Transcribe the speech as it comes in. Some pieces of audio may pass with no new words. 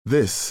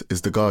This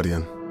is The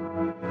Guardian.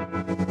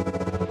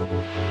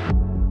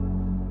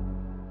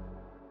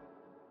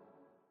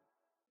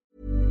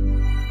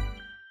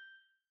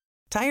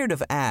 Tired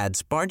of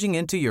ads barging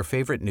into your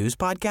favorite news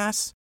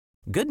podcasts?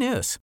 Good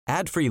news.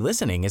 Ad-free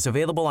listening is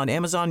available on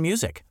Amazon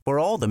Music for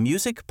all the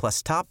music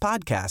plus top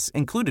podcasts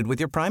included with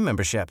your Prime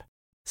membership.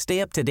 Stay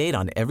up to date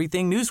on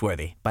everything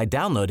newsworthy by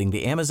downloading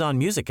the Amazon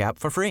Music app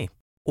for free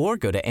or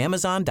go to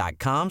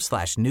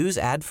amazon.com/news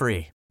ad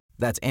free.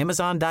 That's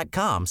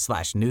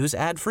amazon.com/news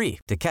ad free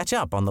to catch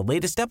up on the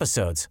latest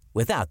episodes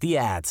without the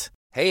ads.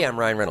 Hey, I'm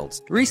Ryan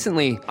Reynolds.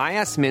 Recently, I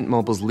asked Mint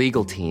Mobile's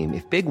legal team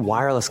if big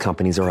wireless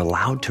companies are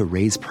allowed to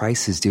raise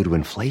prices due to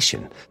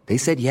inflation. They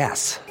said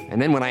yes.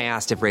 And then when I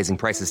asked if raising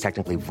prices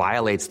technically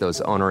violates those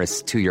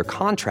onerous two-year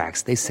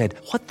contracts, they said,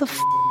 "What the f***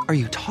 are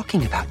you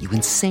talking about, you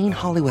insane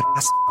Hollywood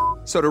ass?"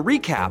 So to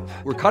recap,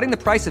 we're cutting the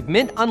price of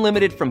Mint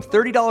Unlimited from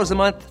 $30 a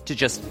month to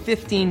just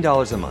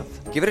 $15 a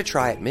month. Give it a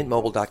try at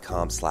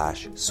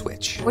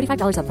mintmobile.com/switch.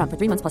 $45 up front for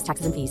 3 months plus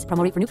taxes and fees.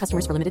 Promo rate for new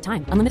customers for limited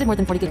time. Unlimited more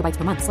than 40 gigabytes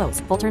per month. Slows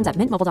full terms at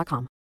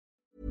mintmobile.com.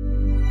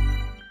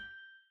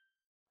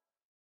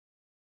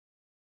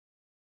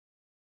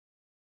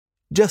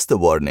 Just a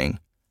warning.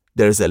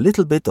 There's a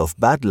little bit of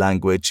bad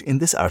language in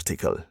this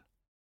article.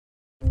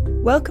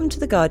 Welcome to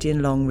The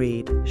Guardian Long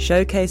Read,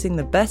 showcasing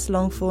the best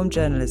long-form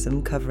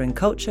journalism covering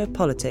culture,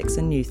 politics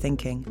and new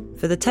thinking.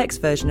 For the text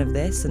version of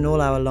this and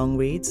all our long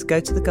reads, go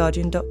to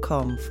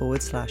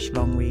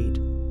theguardian.com/long read.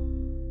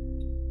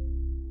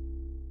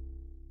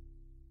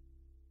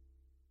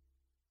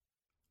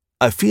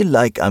 I feel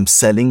like I'm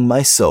selling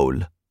my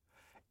soul.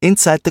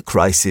 Inside the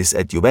Crisis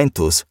at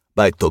Juventus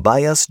by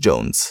Tobias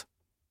Jones.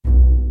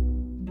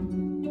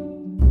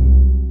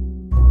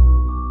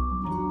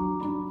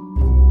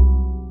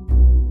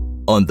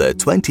 On the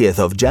 20th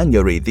of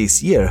January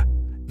this year,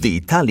 the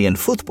Italian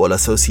Football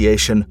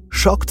Association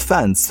shocked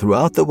fans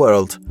throughout the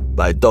world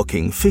by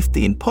docking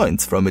 15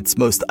 points from its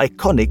most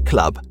iconic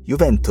club,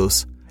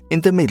 Juventus,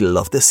 in the middle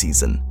of the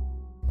season.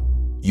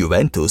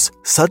 Juventus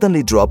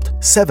suddenly dropped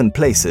 7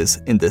 places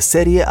in the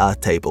Serie A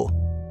table.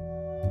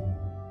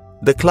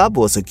 The club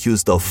was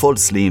accused of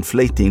falsely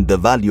inflating the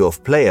value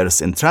of players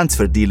in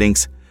transfer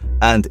dealings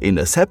and, in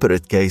a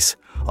separate case,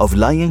 of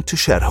lying to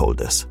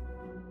shareholders.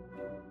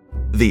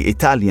 The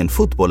Italian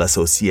Football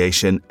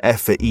Association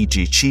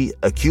FIGC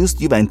accused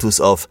Juventus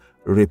of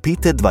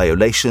repeated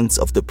violations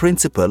of the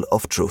principle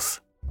of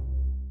truth.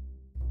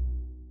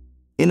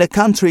 In a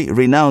country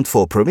renowned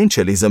for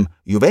provincialism,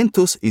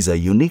 Juventus is a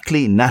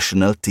uniquely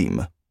national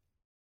team.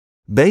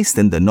 Based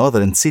in the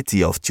northern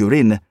city of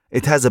Turin,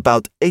 it has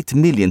about 8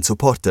 million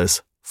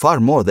supporters, far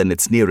more than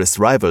its nearest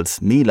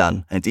rivals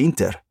Milan and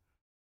Inter.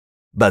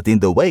 But in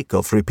the wake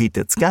of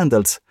repeated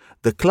scandals,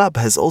 the club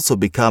has also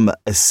become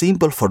a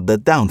symbol for the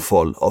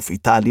downfall of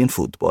Italian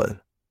football.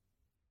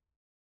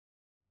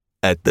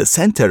 At the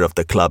center of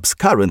the club's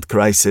current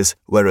crisis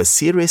were a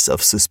series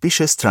of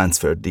suspicious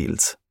transfer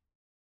deals.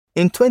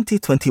 In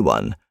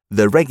 2021,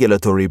 the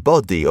regulatory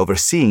body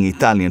overseeing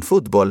Italian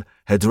football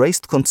had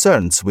raised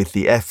concerns with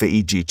the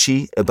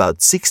FIGC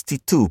about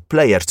 62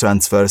 player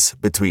transfers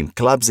between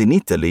clubs in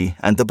Italy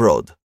and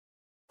abroad.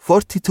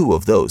 42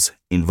 of those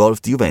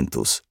involved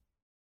Juventus.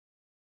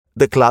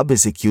 The club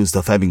is accused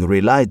of having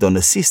relied on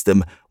a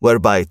system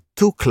whereby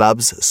 2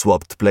 clubs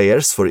swapped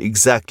players for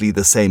exactly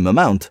the same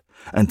amount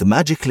and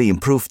magically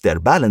improved their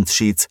balance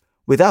sheets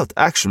without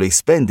actually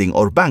spending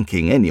or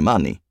banking any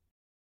money.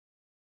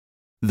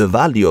 The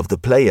value of the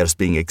players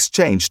being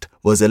exchanged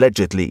was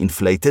allegedly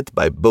inflated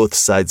by both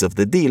sides of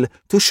the deal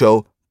to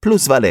show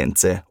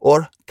plusvalenze,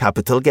 or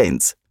capital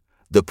gains,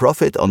 the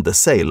profit on the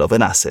sale of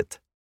an asset.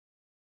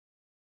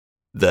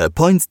 The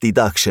points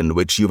deduction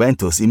which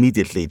Juventus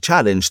immediately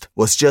challenged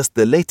was just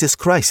the latest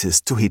crisis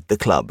to hit the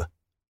club.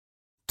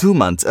 2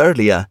 months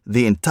earlier,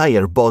 the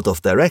entire board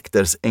of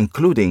directors,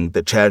 including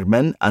the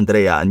chairman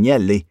Andrea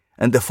Agnelli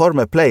and the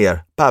former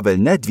player Pavel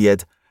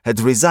Nedved, had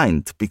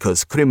resigned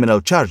because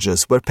criminal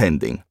charges were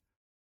pending.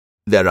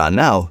 There are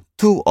now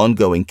 2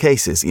 ongoing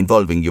cases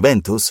involving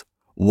Juventus,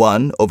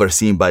 one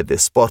overseen by the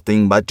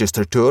Sporting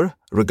Magistrature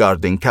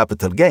regarding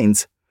capital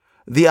gains,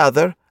 the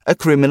other a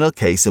criminal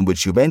case in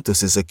which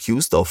Juventus is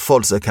accused of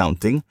false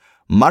accounting,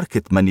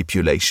 market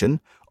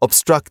manipulation,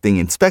 obstructing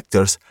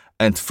inspectors,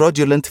 and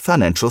fraudulent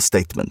financial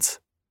statements.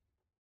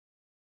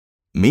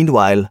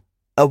 Meanwhile,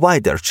 a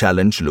wider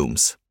challenge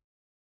looms.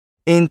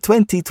 In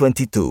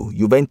 2022,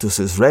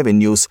 Juventus's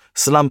revenues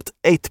slumped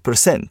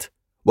 8%,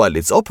 while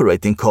its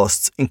operating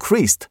costs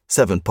increased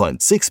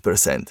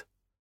 7.6%.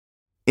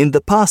 In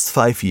the past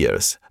 5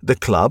 years, the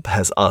club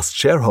has asked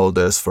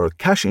shareholders for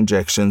cash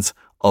injections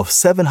of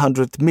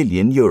 €700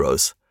 million,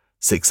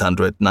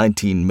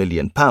 £619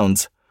 million,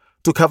 to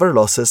cover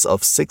losses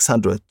of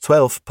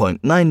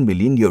 €612.9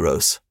 million.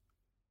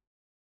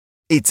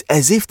 It's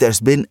as if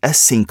there's been a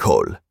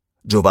sinkhole,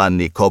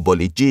 Giovanni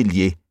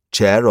Coboli-Gigli,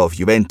 chair of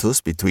Juventus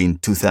between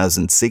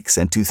 2006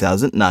 and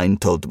 2009,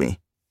 told me.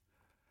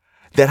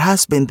 There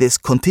has been this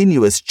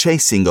continuous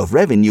chasing of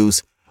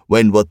revenues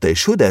when what they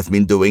should have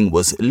been doing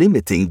was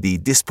limiting the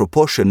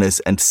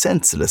disproportionate and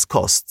senseless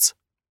costs.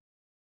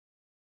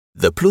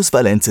 The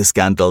plusvalenze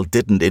scandal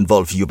didn't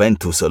involve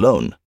Juventus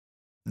alone.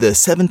 The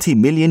 €70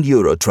 million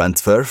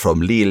transfer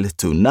from Lille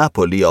to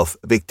Napoli of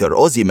Victor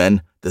Osimhen,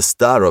 the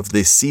star of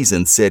this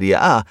season's Serie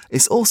A,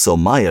 is also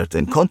mired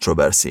in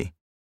controversy.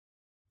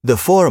 The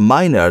 4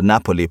 minor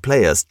Napoli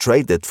players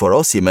traded for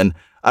Osimhen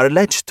are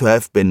alleged to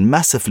have been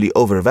massively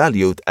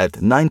overvalued at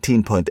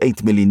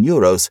 €19.8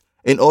 million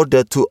in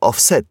order to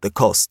offset the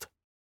cost.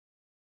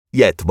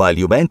 Yet, while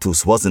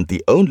Juventus wasn't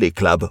the only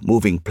club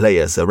moving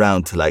players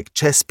around like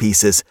chess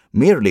pieces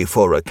merely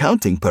for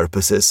accounting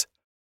purposes,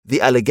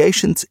 the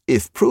allegations,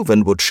 if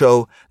proven, would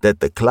show that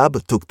the club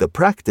took the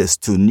practice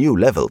to new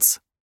levels.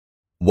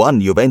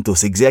 One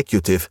Juventus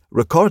executive,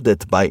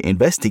 recorded by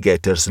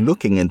investigators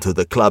looking into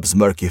the club's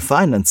murky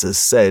finances,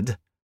 said,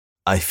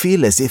 "I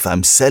feel as if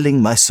I'm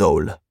selling my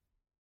soul."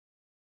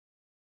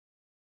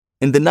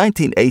 In the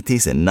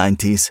 1980s and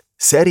 90s,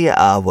 Serie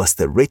A was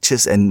the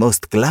richest and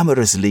most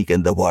glamorous league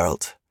in the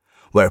world,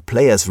 where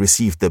players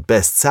received the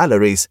best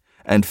salaries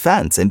and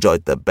fans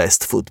enjoyed the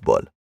best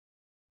football.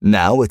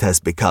 Now it has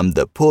become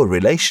the poor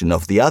relation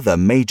of the other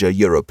major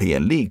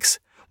European leagues,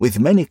 with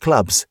many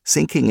clubs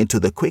sinking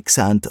into the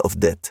quicksand of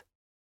debt.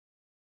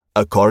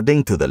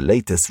 According to the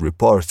latest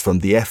report from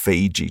the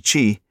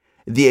FAIGC,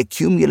 the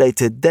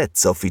accumulated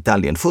debts of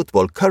Italian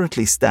football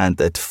currently stand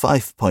at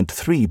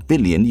 €5.3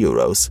 billion.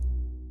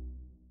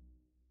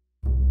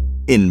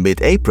 In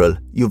mid-April,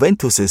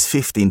 Juventus's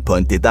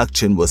 15-point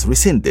deduction was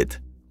rescinded,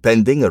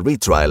 pending a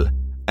retrial,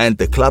 and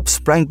the club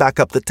sprang back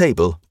up the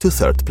table to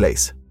 3rd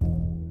place.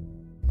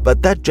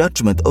 But that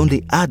judgment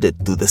only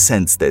added to the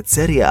sense that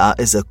Serie A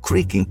is a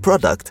creaking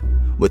product,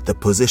 with the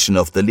position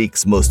of the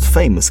league's most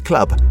famous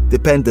club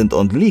dependent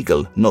on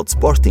legal, not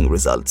sporting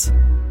results.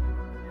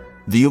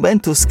 The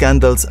Juventus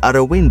scandals are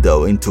a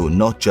window into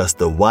not just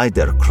the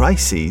wider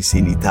crises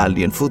in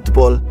Italian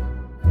football,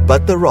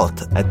 but the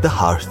rot at the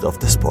heart of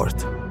the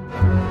sport.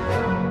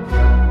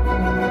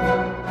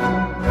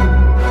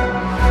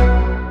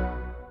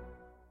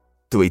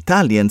 To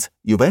Italians,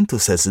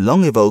 Juventus has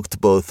long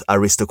evoked both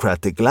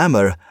aristocratic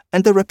glamour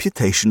and a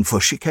reputation for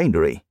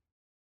chicanery.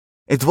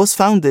 It was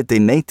founded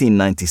in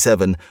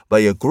 1897 by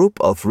a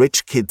group of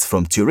rich kids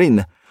from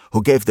Turin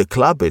who gave the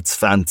club its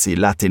fancy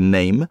Latin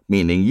name,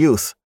 meaning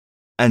youth,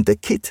 and a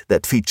kit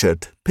that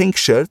featured pink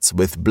shirts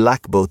with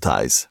black bow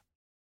ties.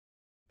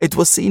 It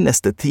was seen as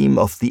the team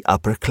of the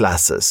upper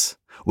classes,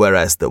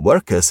 whereas the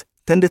workers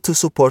tended to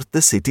support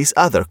the city's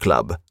other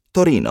club,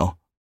 Torino.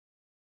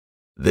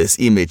 This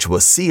image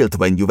was sealed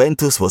when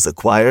Juventus was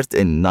acquired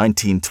in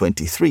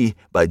 1923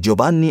 by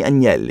Giovanni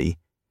Agnelli,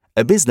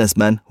 a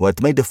businessman who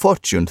had made a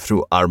fortune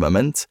through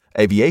armament,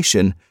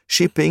 aviation,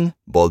 shipping,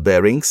 ball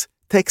bearings,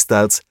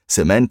 textiles,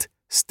 cement,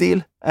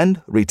 steel,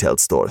 and retail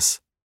stores.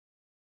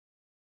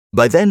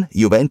 By then,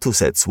 Juventus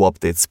had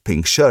swapped its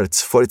pink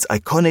shirts for its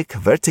iconic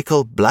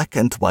vertical black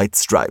and white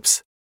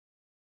stripes.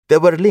 There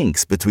were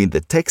links between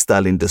the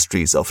textile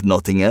industries of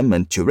Nottingham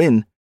and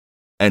Turin,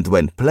 and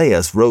when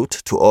players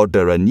wrote to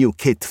order a new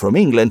kit from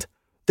England,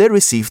 they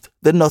received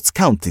the Notts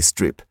County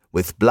strip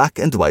with black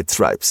and white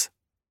stripes.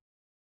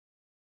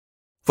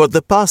 For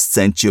the past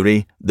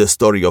century, the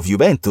story of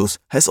Juventus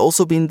has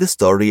also been the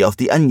story of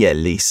the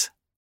Agnellis.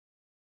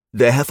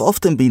 They have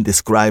often been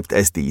described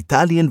as the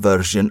Italian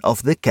version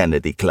of the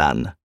Kennedy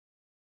clan,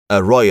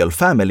 a royal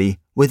family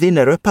within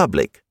a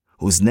republic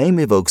whose name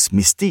evokes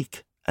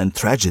mystique and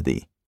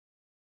tragedy.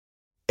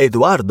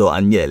 Edoardo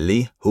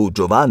Agnelli, who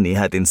Giovanni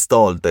had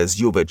installed as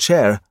Juve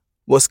chair,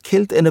 was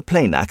killed in a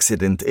plane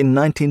accident in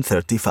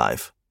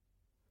 1935.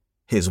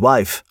 His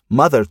wife,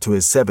 mother to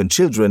his 7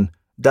 children,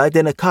 died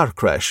in a car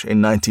crash in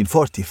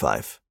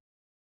 1945.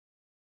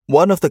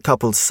 One of the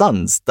couple's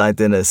sons died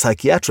in a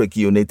psychiatric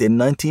unit in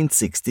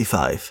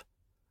 1965.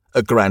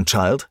 A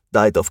grandchild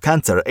died of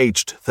cancer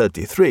aged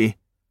 33.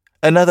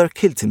 Another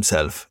killed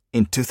himself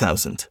in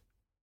 2000.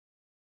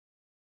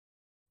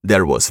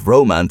 There was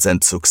romance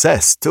and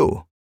success,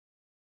 too.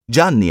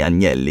 Gianni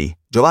Agnelli,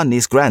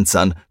 Giovanni's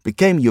grandson,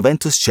 became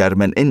Juventus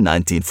chairman in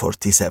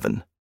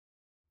 1947.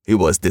 He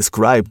was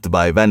described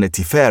by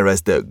Vanity Fair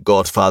as the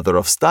godfather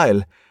of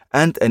style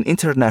and an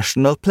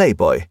international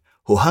playboy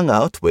who hung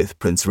out with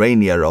Prince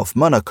Rainier of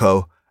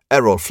Monaco,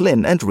 Errol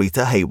Flynn and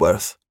Rita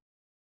Hayworth.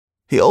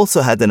 He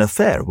also had an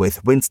affair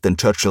with Winston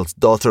Churchill's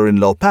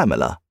daughter-in-law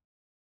Pamela.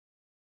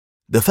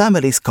 The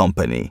family's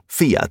company,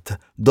 Fiat,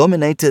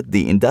 dominated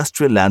the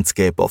industrial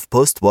landscape of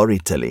post-war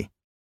Italy,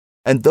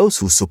 and those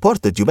who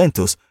supported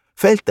Juventus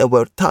felt they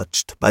were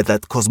touched by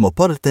that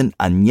cosmopolitan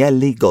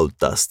Agnelli gold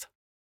dust.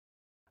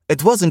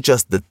 It wasn't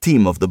just the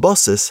team of the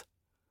bosses,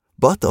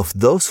 but of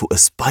those who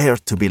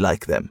aspired to be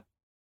like them.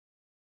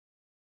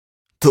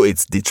 To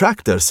its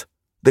detractors,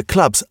 the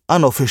club's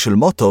unofficial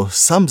motto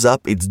sums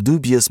up its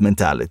dubious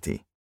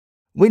mentality.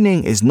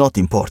 Winning is not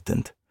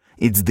important.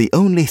 It's the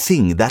only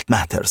thing that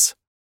matters.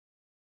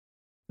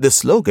 The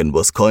slogan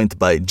was coined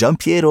by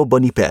Giampiero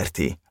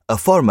Boniperti, a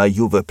former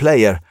Juve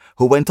player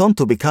who went on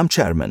to become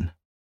chairman.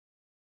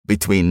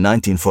 Between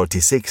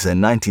 1946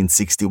 and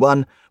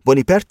 1961,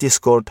 Boniperti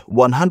scored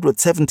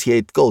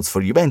 178 goals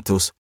for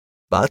Juventus,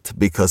 But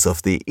because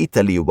of the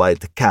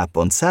Italy-wide cap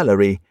on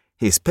salary,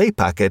 his pay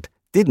packet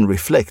didn't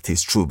reflect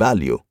his true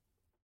value.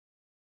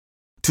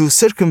 To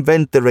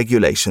circumvent the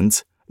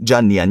regulations,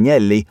 Gianni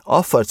Agnelli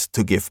offered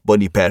to give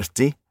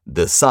Boniperti,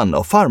 the son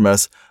of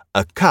farmers,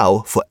 a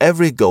cow for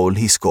every goal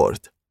he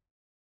scored.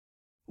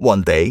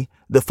 One day,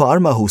 the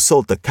farmer who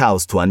sold the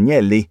cows to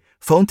Agnelli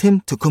phoned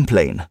him to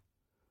complain.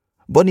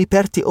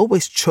 Boniperti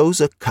always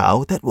chose a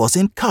cow that was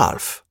in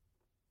calf.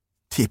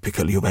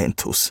 Typical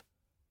Juventus.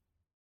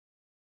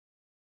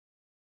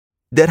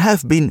 There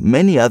have been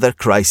many other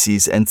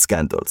crises and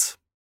scandals.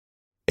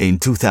 In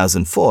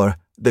 2004,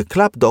 the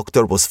club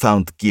doctor was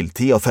found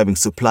guilty of having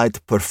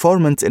supplied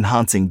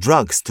performance-enhancing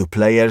drugs to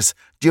players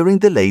during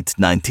the late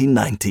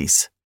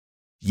 1990s,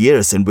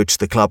 years in which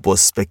the club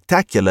was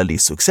spectacularly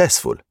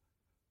successful.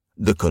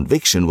 The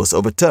conviction was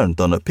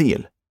overturned on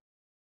appeal.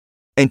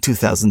 In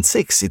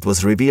 2006, it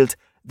was revealed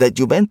that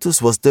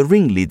Juventus was the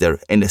ringleader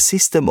in a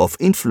system of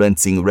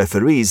influencing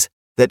referees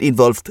that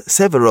involved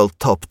several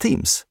top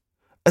teams,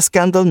 a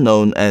scandal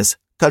known as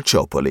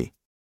Calciopoli.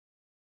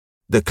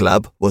 The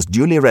club was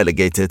duly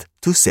relegated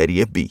to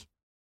Serie B.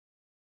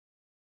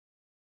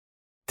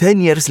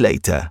 10 years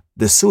later,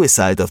 the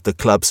suicide of the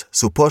club's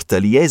supporter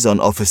liaison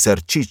officer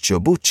Ciccio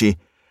Bucci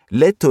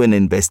led to an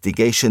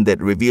investigation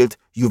that revealed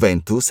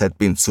Juventus had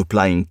been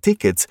supplying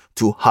tickets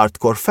to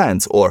hardcore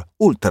fans or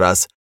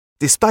ultras,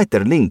 despite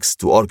their links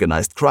to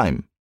organized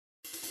crime.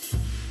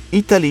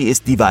 Italy is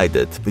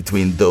divided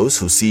between those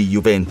who see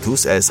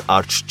Juventus as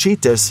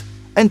arch-cheaters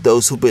and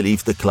those who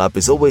believe the club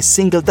is always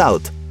singled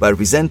out by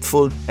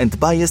resentful and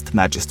biased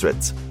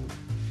magistrates.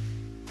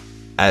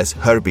 As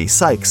Herbie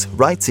Sykes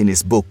writes in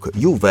his book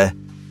Juve,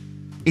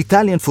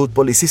 Italian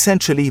football is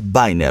essentially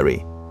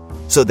binary,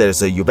 so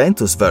there's a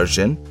Juventus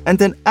version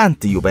and an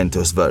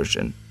anti-Juventus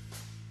version.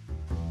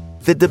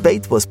 The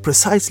debate was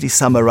precisely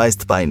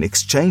summarized by an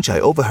exchange I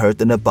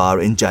overheard in a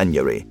bar in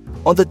January,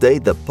 on the day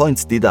the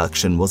points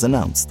deduction was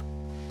announced.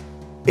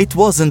 "It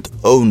wasn't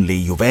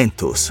only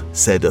Juventus,"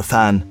 said a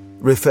fan,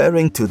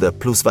 referring to the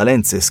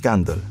Plusvalenze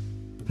scandal.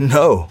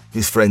 "No,"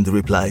 his friend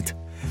replied,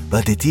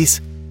 "but it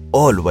is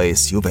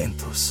always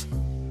Juventus."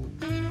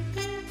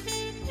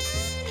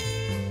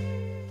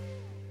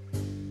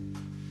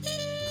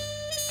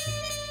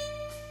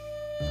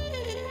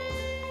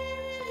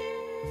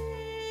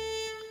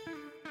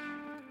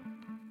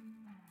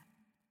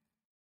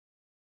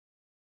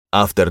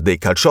 After the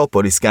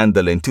Calciopoli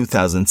scandal in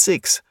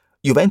 2006,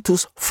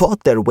 Juventus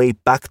fought their way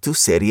back to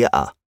Serie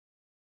A.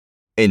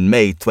 In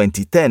May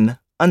 2010,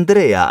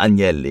 Andrea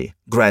Agnelli,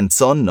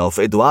 grandson of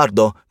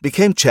Edoardo,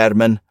 became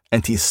chairman,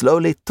 and he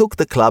slowly took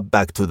the club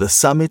back to the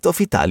summit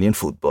of Italian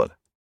football.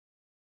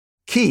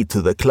 Key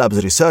to the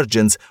club's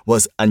resurgence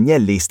was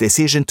Agnelli's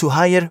decision to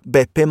hire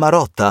Beppe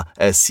Marotta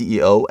as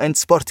CEO and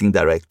sporting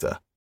director.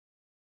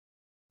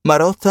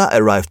 Marotta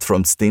arrived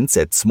from stints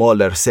at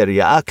smaller Serie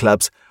A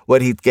clubs where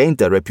he'd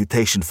gained a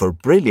reputation for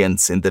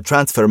brilliance in the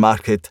transfer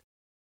market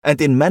and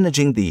in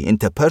managing the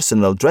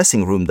interpersonal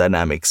dressing room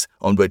dynamics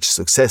on which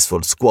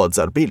successful squads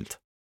are built.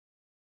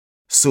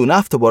 Soon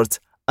afterwards,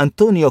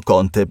 Antonio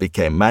Conte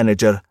became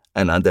manager,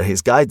 and under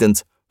his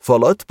guidance,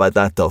 followed by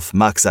that of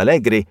Max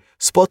Allegri,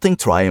 sporting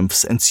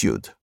triumphs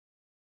ensued.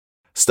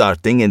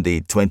 Starting in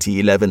the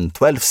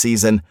 2011-12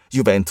 season,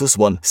 Juventus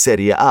won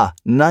Serie A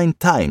 9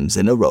 times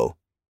in a row.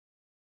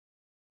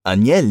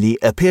 Agnelli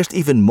appeared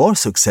even more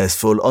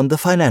successful on the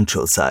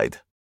financial side.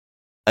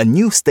 A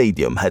new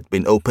stadium had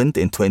been opened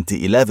in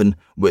 2011,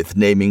 with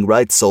naming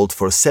rights sold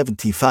for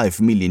 €75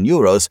 million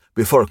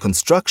before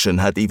construction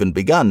had even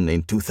begun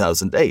in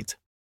 2008.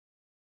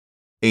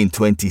 In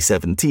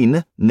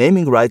 2017,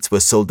 naming rights were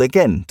sold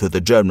again to the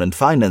German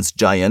finance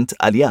giant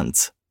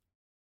Allianz.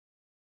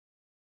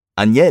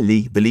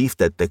 Agnelli believed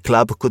that the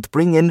club could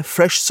bring in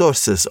fresh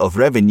sources of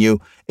revenue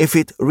if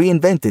it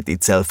reinvented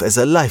itself as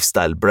a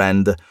lifestyle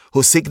brand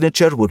whose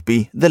signature would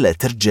be the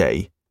letter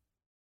J.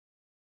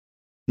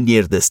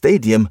 Near the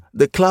stadium,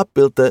 the club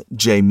built the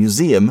J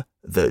Museum,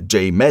 the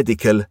J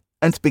Medical,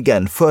 and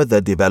began further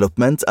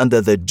development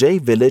under the J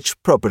Village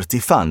Property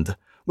Fund,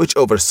 which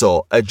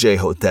oversaw a J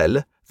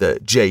Hotel, the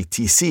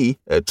JTC,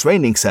 a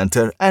training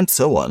center, and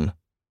so on.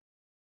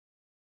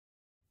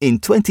 In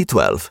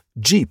 2012,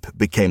 Jeep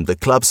became the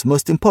club's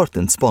most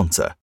important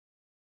sponsor.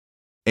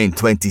 In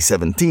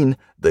 2017,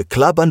 the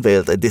club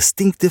unveiled a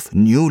distinctive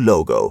new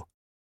logo: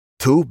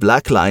 2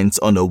 black lines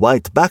on a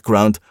white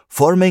background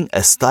forming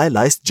a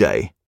stylized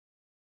J.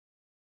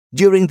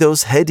 During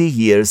those heady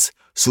years,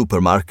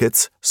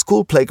 supermarkets,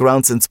 school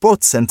playgrounds and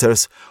sports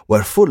centers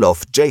were full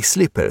of J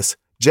slippers,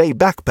 J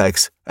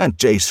backpacks and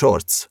J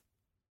shorts.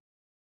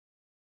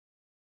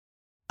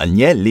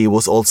 Agnelli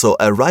was also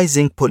a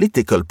rising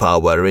political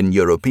power in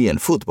European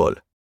football.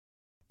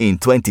 In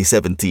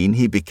 2017,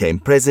 he became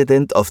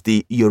president of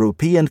the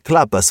European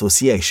Club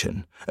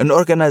Association, an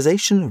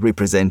organization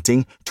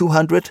representing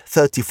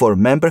 234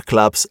 member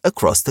clubs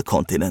across the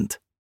continent.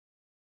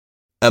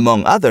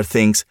 Among other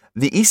things,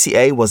 the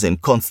ECA was in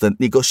constant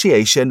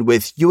negotiation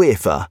with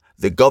UEFA,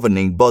 the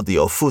governing body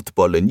of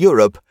football in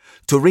Europe,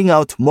 to wring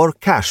out more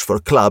cash for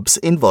clubs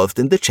involved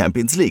in the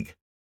Champions League,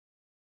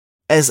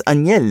 As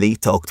Agnelli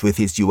talked with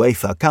his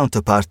UEFA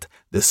counterpart,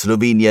 the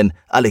Slovenian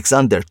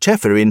Alexander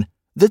Čeferin,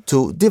 the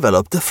two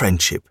developed a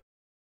friendship.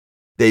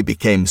 They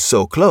became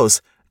so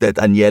close that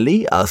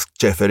Agnelli asked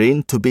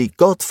Čeferin to be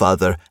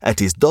godfather at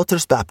his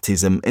daughter's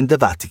baptism in the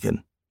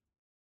Vatican.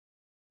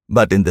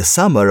 But in the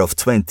summer of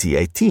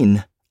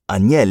 2018,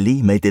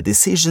 Agnelli made a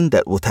decision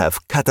that would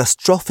have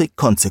catastrophic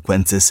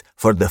consequences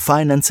for the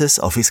finances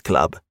of his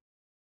club.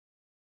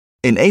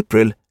 In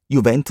April,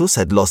 Juventus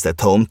had lost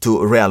at home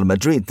to Real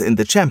Madrid in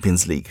the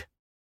Champions League.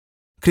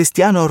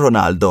 Cristiano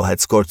Ronaldo had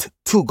scored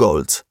 2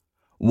 goals,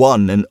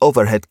 one an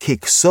overhead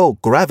kick so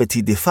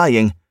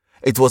gravity-defying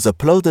it was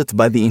applauded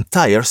by the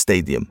entire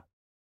stadium.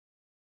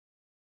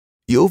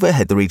 Juve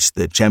had reached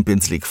the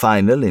Champions League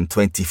final in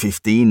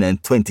 2015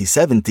 and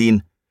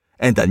 2017,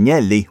 and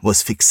Agnelli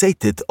was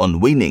fixated on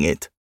winning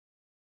it.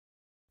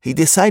 He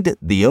decided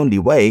the only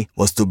way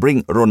was to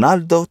bring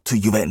Ronaldo to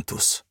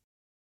Juventus.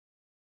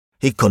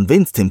 He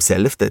convinced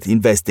himself that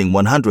investing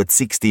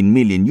 116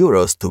 million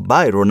euros to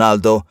buy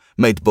Ronaldo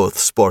made both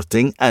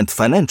sporting and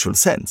financial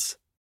sense.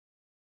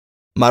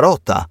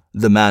 Marotta,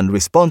 the man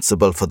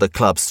responsible for the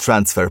club's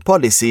transfer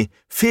policy,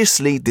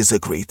 fiercely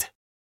disagreed.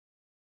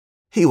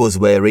 He was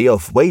wary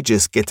of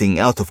wages getting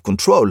out of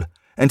control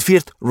and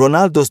feared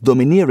Ronaldo's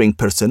domineering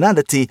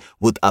personality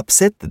would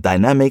upset the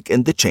dynamic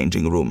in the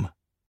changing room.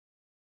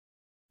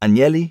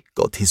 Agnelli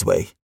got his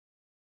way.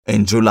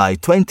 In July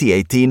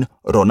 2018,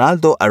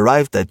 Ronaldo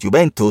arrived at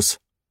Juventus,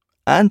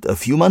 and a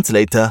few months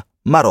later,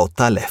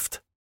 Marotta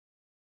left.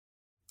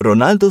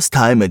 Ronaldo's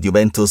time at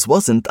Juventus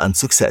wasn't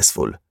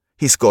unsuccessful.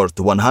 He scored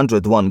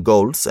 101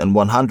 goals and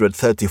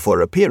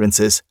 134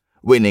 appearances,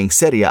 winning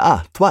Serie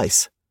A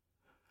twice.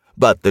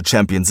 But the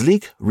Champions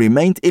League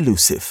remained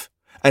elusive,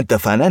 and the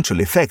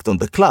financial effect on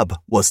the club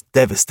was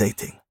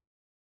devastating.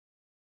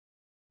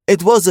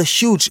 It was a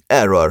huge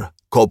error,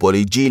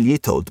 Coboli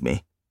Gigli told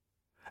me.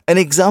 An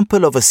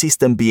example of a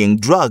system being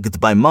drugged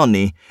by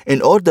money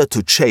in order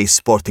to chase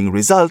sporting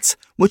results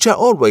which are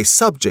always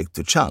subject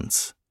to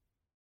chance.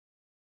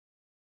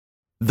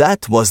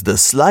 That was the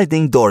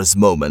sliding doors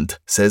moment,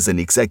 says an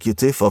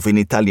executive of an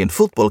Italian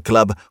football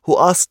club who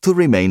asked to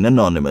remain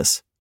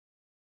anonymous.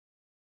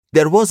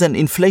 There was an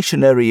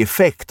inflationary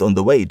effect on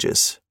the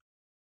wages.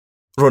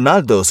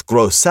 Ronaldo's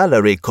gross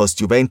salary cost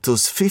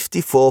Juventus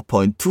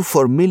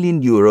 54.24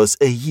 million euros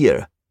a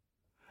year,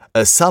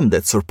 a sum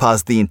that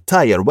surpassed the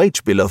entire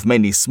wage bill of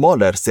many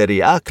smaller Serie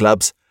A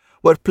clubs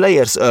where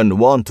players earn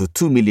 1 to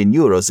 2 million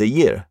euros a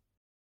year.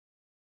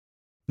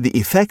 The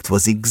effect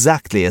was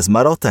exactly as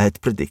Marotta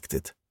had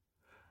predicted.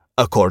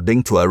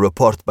 According to a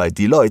report by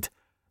Deloitte,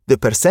 the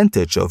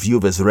percentage of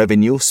Juve's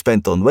revenue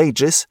spent on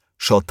wages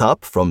shot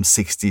up from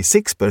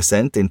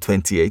 66% in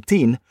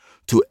 2018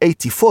 to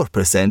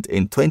 84%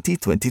 in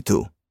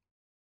 2022.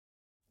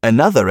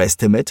 Another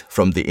estimate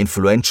from the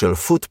influential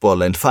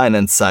football and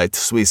finance site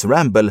Swiss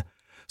Ramble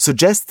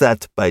suggests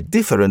that, by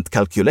different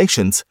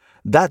calculations,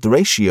 that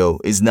ratio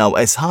is now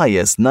as high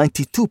as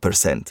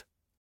 92%.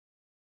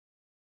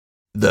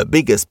 The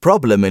biggest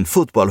problem in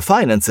football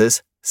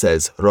finances,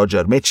 says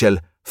Roger Mitchell,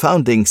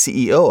 founding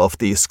CEO of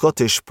the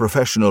Scottish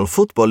Professional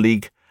Football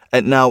League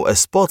and now a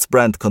sports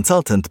brand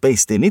consultant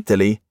based in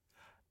Italy,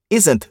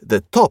 isn't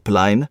the top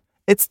line,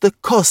 it's the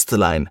cost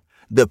line,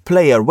 the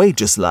player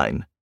wages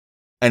line.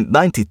 And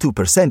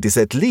 92% is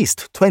at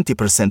least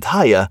 20%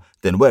 higher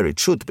than where it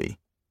should be.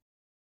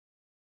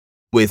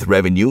 With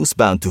revenues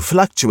bound to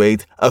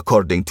fluctuate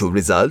according to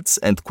results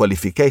and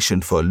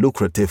qualification for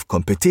lucrative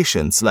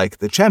competitions like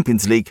the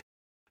Champions League,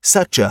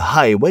 such a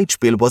high wage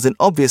bill was an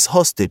obvious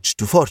hostage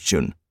to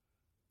fortune.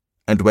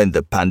 And when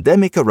the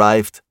pandemic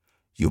arrived,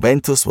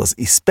 Juventus was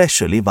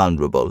especially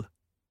vulnerable.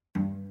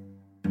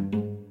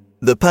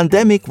 The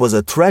pandemic was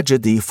a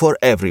tragedy for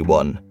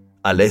everyone,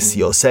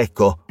 Alessio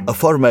Secco, a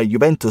former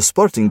Juventus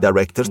sporting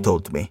director,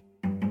 told me.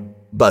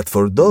 But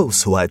for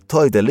those who had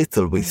toyed a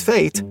little with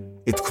fate,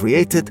 it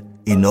created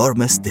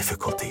enormous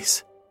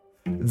difficulties.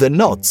 The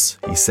knots,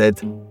 he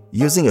said,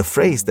 using a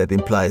phrase that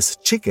implies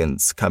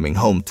chickens coming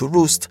home to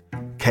roost,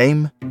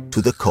 came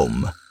to the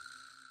comb.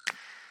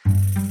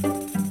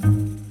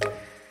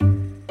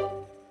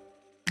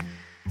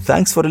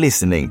 Thanks for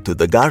listening to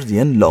The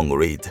Guardian Long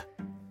Read.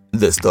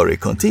 The story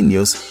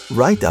continues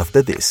right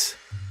after this.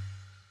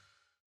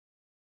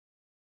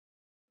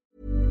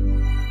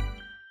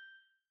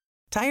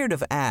 Tired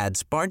of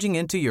ads barging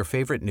into your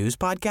favorite news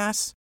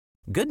podcasts?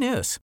 Good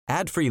news.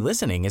 Ad-free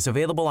listening is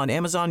available on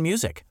Amazon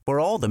Music for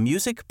all the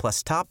music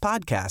plus top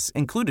podcasts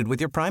included with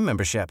your Prime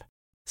membership.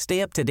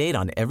 Stay up to date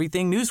on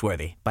everything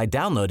newsworthy by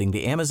downloading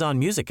the Amazon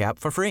Music app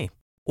for free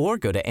or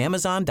go to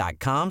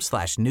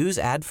amazon.com/news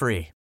ad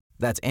free.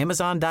 That's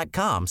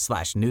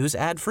amazon.com/news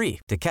ad free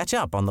to catch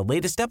up on the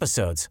latest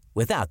episodes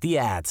without the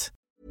ads.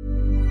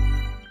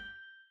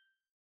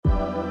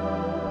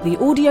 The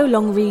audio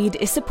long read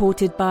is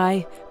supported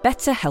by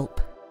BetterHelp.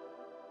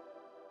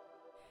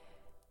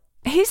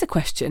 Here's a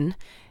question.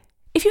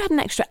 If you had an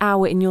extra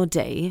hour in your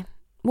day,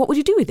 what would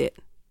you do with it?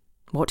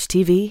 Watch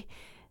TV?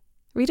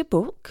 Read a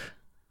book?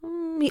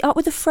 Meet up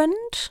with a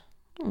friend?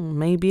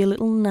 Maybe a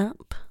little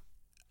nap?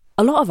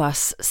 A lot of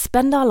us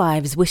spend our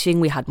lives wishing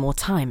we had more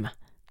time.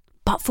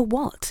 But for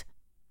what?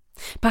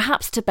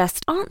 Perhaps to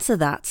best answer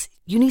that,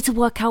 you need to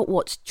work out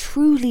what's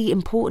truly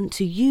important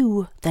to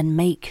you, then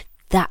make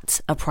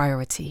that a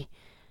priority.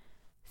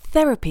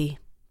 Therapy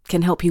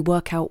can help you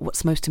work out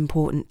what's most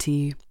important to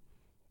you.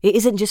 It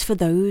isn't just for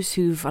those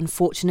who've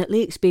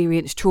unfortunately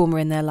experienced trauma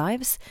in their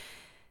lives.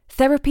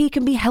 Therapy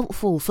can be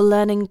helpful for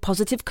learning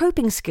positive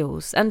coping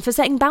skills and for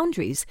setting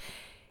boundaries.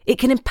 It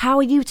can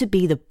empower you to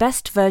be the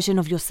best version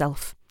of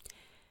yourself.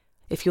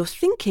 If you're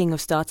thinking of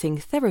starting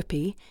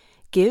therapy,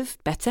 give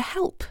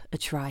BetterHelp a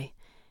try.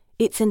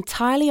 It's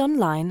entirely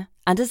online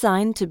and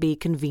designed to be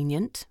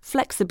convenient,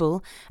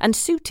 flexible, and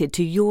suited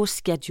to your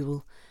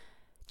schedule.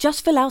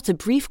 Just fill out a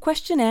brief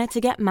questionnaire to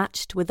get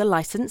matched with a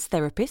licensed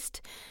therapist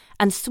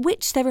and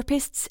switch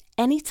therapists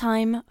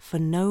anytime for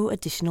no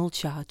additional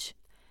charge.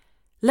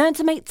 Learn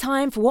to make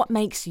time for what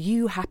makes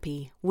you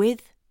happy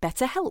with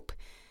BetterHelp.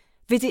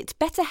 Visit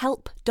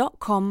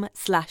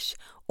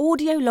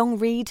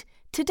betterhelp.com/audiolongread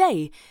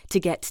today to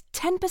get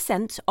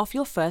 10% off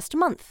your first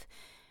month.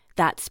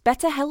 That's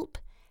BetterHelp,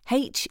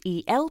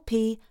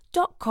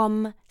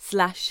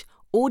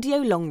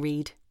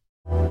 HELP.com/audiolongread.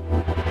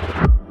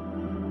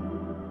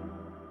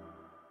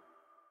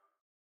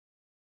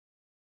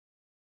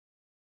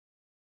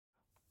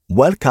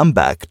 Welcome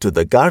back to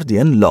the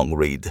Guardian Long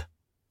Read.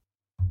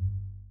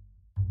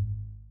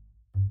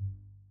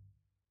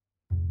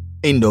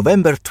 In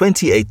November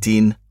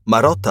 2018,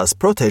 Marotta's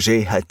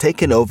protégé had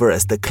taken over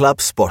as the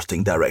club's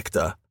sporting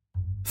director.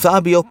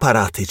 Fabio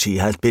Paratici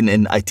had been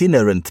an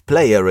itinerant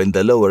player in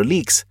the lower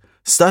leagues,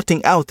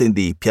 starting out in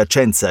the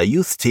Piacenza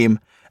youth team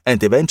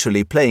and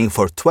eventually playing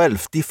for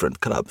 12 different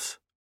clubs.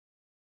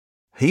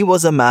 He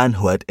was a man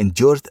who had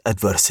endured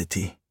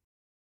adversity.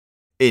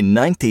 In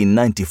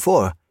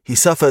 1994, he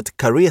suffered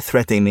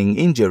career-threatening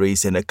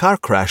injuries in a car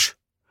crash,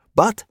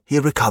 but he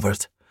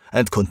recovered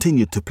and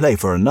continued to play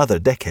for another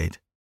decade.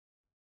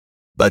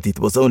 But it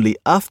was only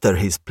after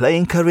his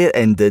playing career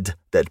ended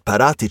that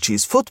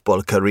Paratici's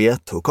football career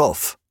took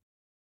off.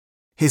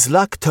 His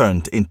luck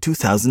turned in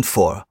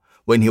 2004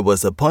 when he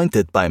was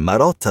appointed by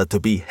Marotta to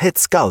be head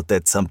scout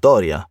at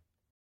Sampdoria.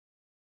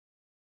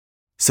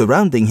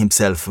 Surrounding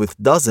himself with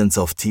dozens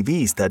of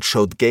TVs that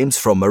showed games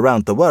from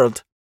around the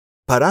world,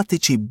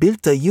 Paratici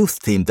built a youth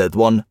team that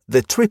won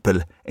the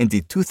triple in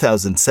the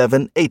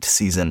 2007-08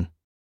 season,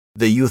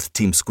 the youth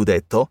team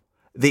Scudetto,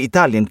 the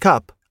Italian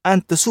Cup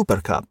and the Super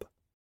Cup.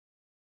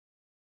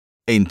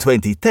 In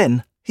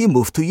 2010, he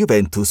moved to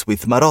Juventus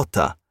with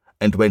Marotta,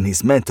 and when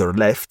his mentor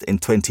left in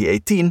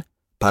 2018,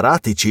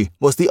 Paratici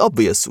was the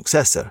obvious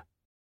successor.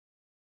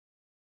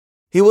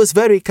 He was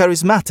very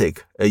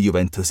charismatic, a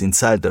Juventus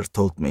insider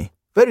told me,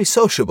 very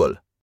sociable.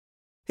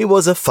 He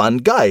was a fun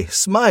guy,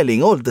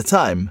 smiling all the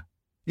time.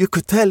 You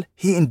could tell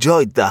he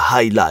enjoyed the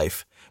high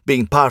life,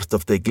 being part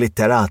of the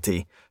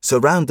glitterati,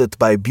 surrounded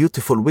by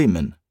beautiful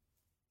women.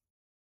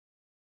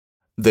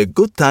 The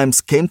good times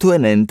came to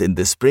an end in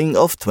the spring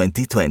of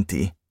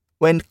 2020,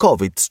 when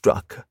COVID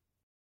struck.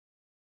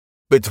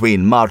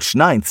 Between March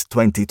 9th,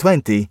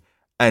 2020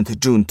 and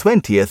June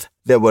 20th,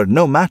 there were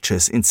no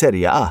matches in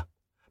Serie A,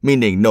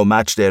 meaning no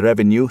matchday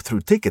revenue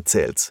through ticket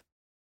sales.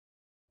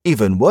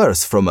 Even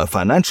worse from a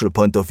financial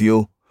point of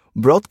view,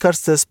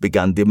 broadcasters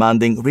began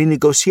demanding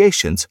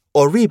renegotiations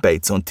or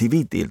rebates on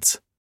TV deals.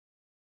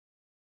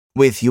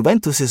 With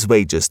Juventus's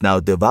wages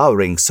now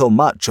devouring so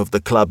much of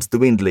the club's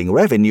dwindling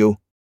revenue,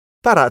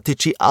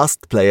 Paratici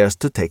asked players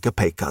to take a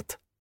pay cut.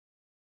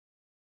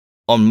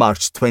 On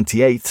March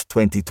 28,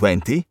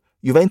 2020,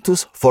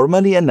 Juventus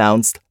formally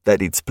announced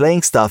that its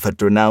playing staff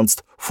had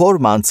renounced 4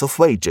 months of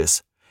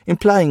wages,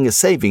 implying a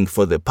saving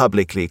for the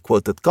publicly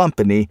quoted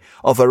company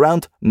of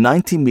around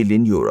 €90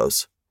 million.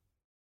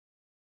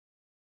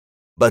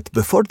 But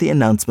before the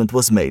announcement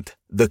was made,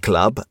 the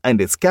club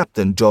and its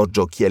captain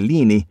Giorgio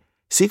Chiellini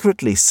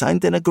secretly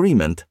signed an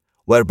agreement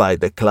whereby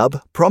the club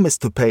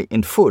promised to pay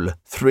in full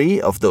 3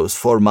 of those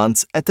 4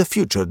 months at a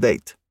future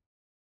date.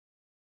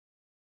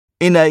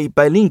 In a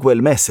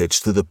bilingual message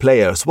to the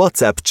players'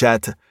 WhatsApp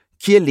chat,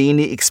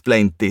 Chiellini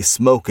explained this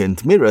smoke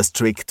and mirrors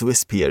trick to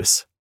his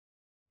peers.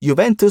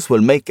 Juventus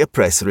will make a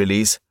press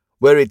release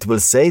where it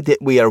will say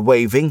that we are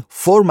waiving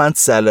 4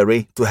 months'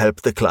 salary to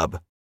help the club.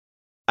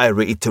 I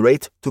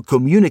reiterate to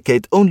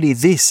communicate only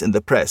this in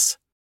the press.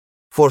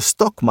 For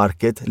stock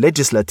market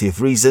legislative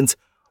reasons,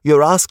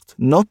 you're asked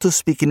not to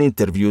speak in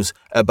interviews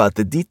about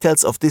the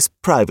details of this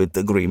private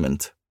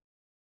agreement.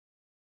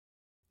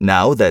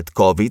 Now that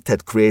COVID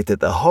had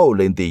created a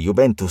hole in the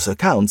Juventus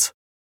accounts,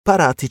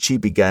 Paratici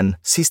began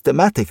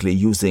systematically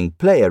using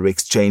player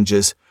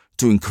exchanges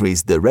to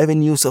increase the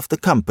revenues of the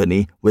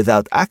company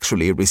without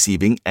actually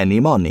receiving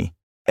any money,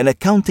 an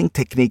accounting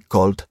technique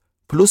called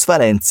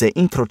plusvalenze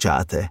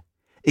incrociate,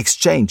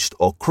 exchanged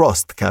or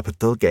crossed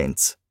capital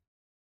gains.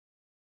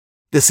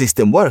 The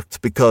system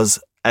worked because,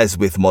 as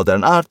with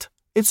modern art,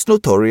 it's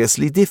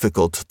notoriously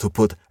difficult to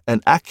put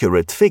an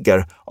accurate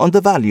figure on the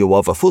value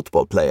of a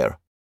football player.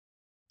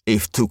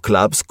 If 2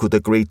 clubs could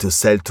agree to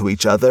sell to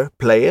each other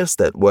players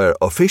that were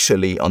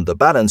officially on the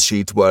balance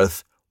sheet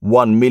worth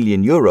 €1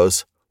 million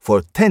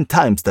for 10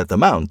 times that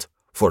amount,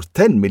 for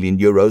 €10 million,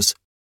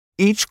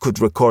 each could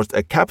record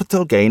a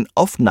capital gain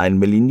of €9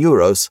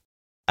 million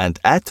and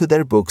add to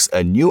their books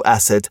a new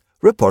asset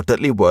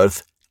reportedly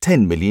worth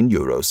 €10 million.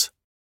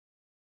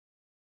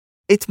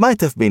 It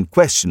might have been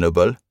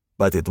questionable,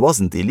 but it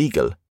wasn't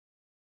illegal.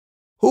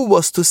 Who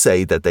was to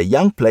say that a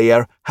young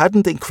player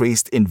hadn't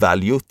increased in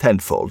value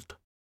tenfold?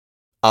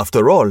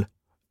 After all,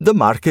 the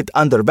market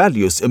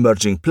undervalues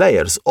emerging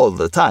players all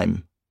the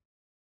time.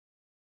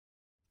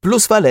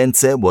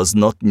 Plusvalenze was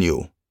not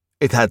new.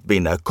 It had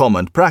been a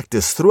common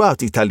practice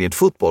throughout Italian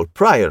football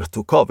prior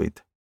to COVID.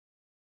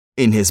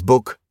 In his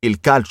book Il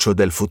calcio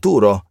del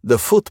futuro, The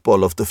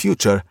Football of the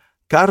Future,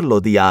 Carlo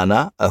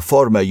Diana, a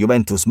former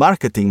Juventus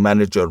marketing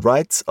manager,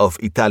 writes of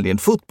Italian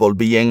football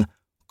being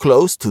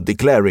close to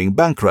declaring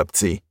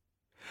bankruptcy,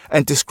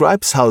 and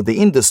describes how the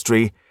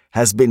industry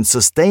has been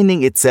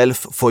sustaining itself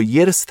for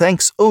years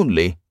thanks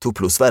only to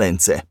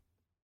plusvalenze.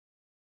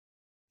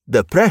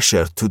 The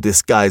pressure to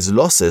disguise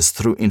losses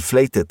through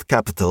inflated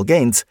capital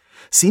gains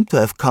seemed to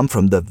have come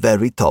from the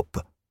very top.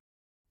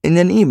 In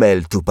an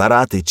email to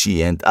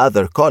Paratici and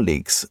other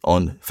colleagues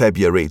on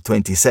February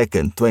 22,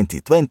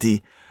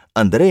 2020,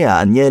 Andrea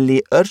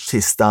Agnelli urged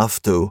his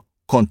staff to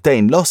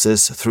contain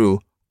losses through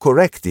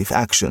corrective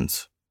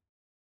actions.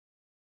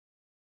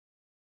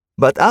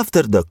 But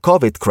after the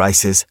COVID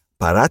crisis,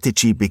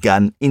 Paratici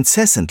began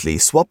incessantly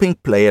swapping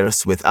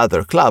players with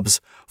other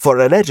clubs for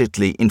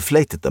allegedly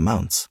inflated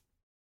amounts.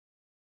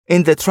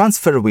 In the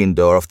transfer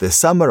window of the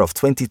summer of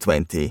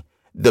 2020,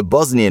 the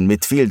Bosnian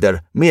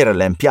midfielder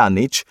Miralem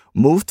Pjanic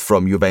moved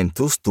from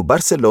Juventus to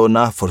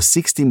Barcelona for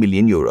 €60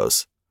 million,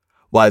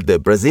 while the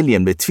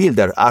Brazilian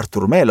midfielder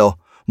Artur Melo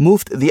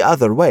moved the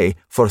other way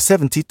for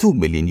 €72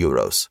 million.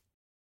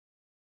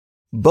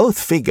 Both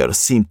figures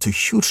seemed to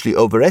hugely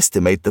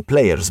overestimate the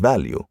player's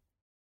value.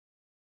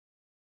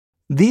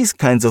 These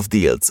kinds of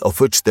deals, of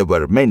which there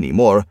were many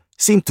more,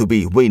 seemed to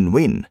be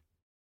win-win.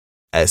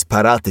 As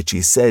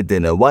Paratici said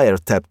in a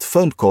wiretapped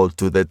phone call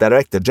to the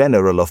Director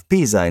General of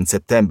Pisa in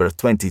September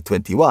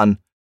 2021,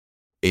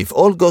 "If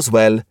all goes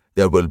well,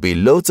 there will be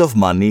loads of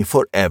money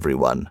for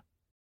everyone."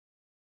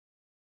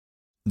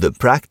 The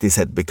practice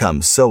had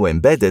become so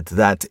embedded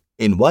that,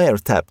 in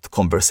wiretapped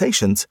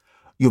conversations,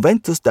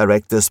 Juventus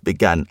directors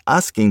began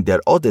asking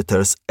their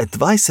auditors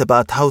advice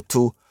about how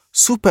to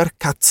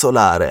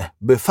supercazzolare,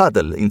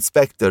 befuddle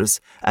inspectors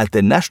at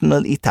the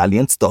National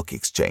Italian Stock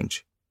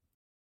Exchange.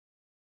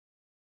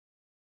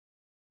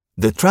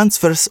 The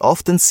transfers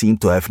often seem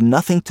to have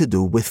nothing to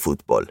do with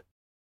football.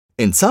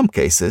 In some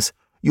cases,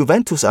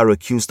 Juventus are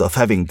accused of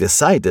having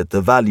decided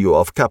the value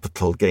of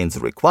capital gains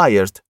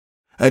required,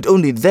 and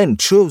only then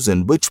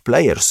chosen which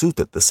player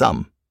suited the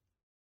sum.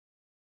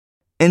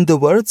 In the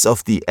words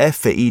of the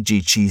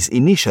FEIGC's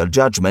initial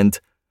judgment,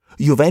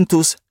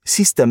 Juventus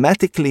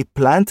systematically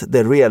planned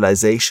the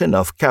realization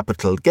of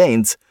capital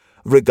gains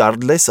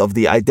regardless of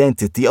the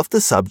identity of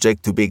the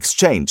subject to be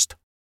exchanged,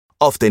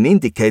 often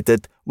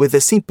indicated with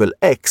a simple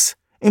X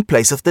in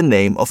place of the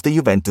name of the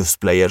Juventus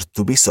player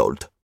to be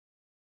sold.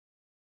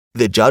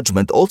 The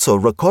judgment also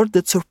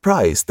recorded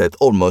surprise that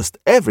almost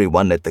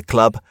everyone at the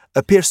club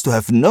appears to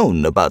have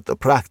known about the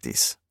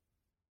practice.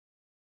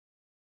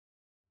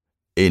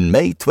 In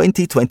May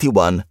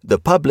 2021, the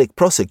public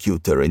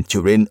prosecutor in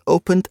Turin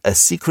opened a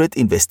secret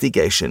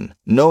investigation,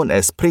 known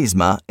as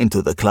Prisma,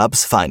 into the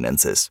club's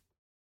finances.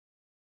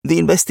 The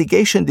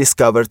investigation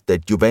discovered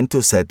that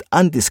Juventus had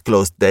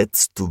undisclosed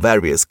debts to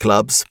various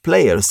clubs,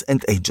 players,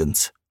 and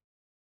agents.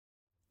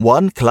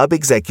 One club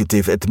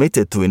executive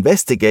admitted to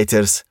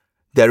investigators,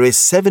 "There is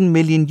 €7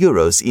 million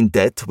in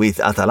debt with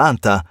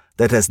Atalanta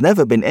that has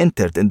never been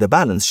entered in the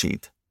balance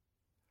sheet."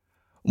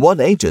 One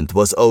agent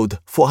was owed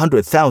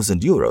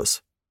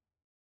 €400,000.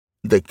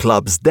 The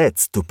club's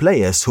debts to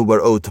players who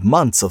were owed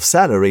months of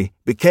salary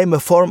became a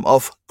form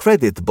of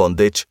credit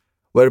bondage,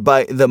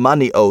 whereby the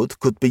money owed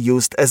could be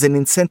used as an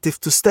incentive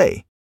to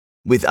stay,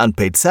 with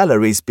unpaid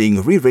salaries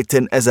being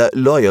rewritten as a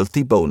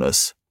loyalty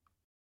bonus.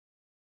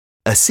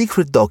 A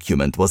secret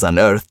document was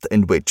unearthed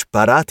in which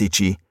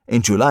Paratici,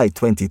 in July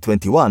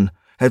 2021,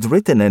 had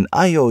written an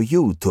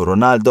IOU to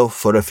Ronaldo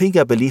for a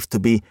figure believed to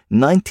be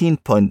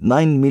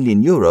 €19.9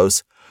 million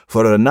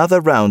for another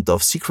round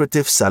of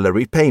secretive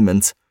salary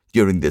payments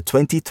during the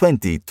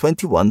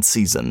 2020-21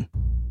 season.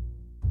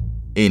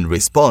 In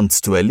response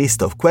to a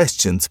list of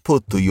questions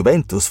put to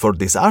Juventus for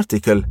this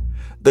article,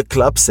 the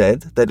club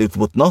said that it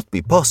would not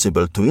be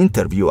possible to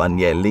interview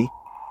Agnelli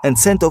and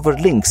sent over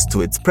links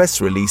to its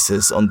press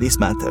releases on these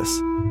matters.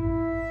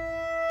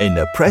 In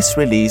a press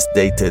release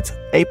dated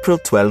April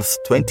 12,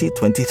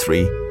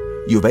 2023,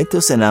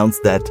 Juventus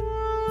announced that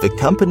the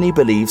company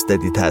believes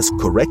that it has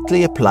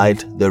correctly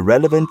applied the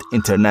relevant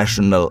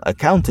international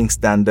accounting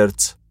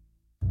standards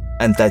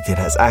and that it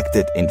has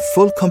acted in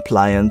full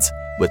compliance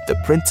with the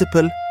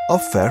principle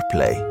of fair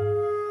play.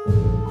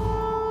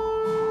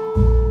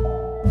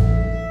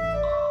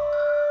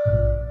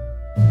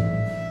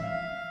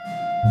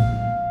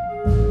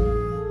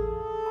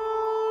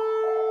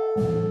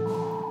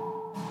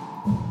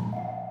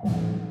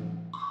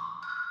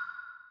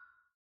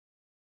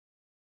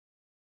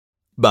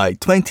 By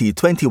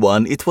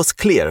 2021, it was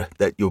clear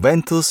that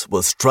Juventus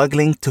was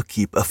struggling to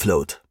keep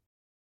afloat.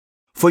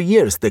 For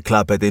years, the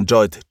club had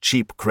enjoyed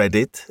cheap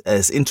credit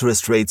as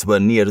interest rates were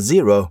near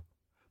zero,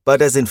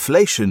 but as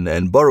inflation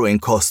and borrowing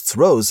costs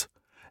rose,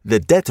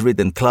 the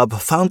debt-ridden club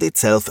found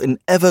itself in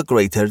ever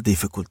greater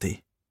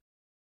difficulty.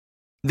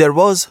 There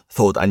was,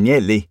 thought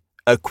Agnelli,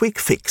 a quick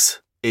fix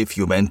if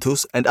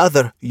Juventus and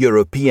other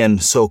European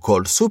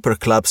so-called super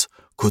clubs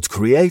could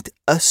create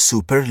a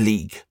super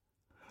league.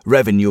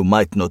 Revenue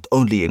might not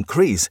only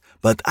increase,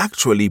 but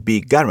actually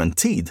be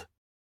guaranteed.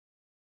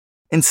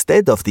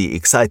 Instead of the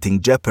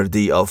exciting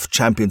jeopardy of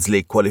Champions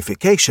League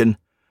qualification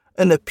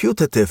and a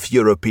putative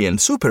European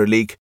Super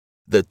League,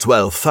 the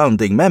 12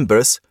 founding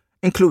members,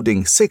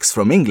 including 6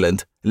 from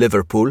England,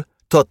 Liverpool,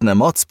 Tottenham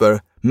Hotspur,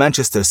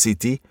 Manchester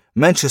City,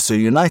 Manchester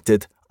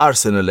United,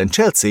 Arsenal and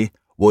Chelsea,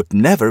 would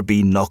never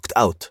be knocked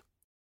out.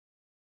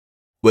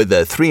 With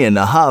a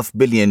 €3.5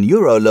 billion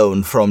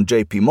loan from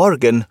JP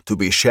Morgan to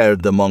be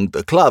shared among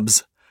the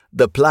clubs,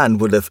 the plan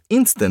would have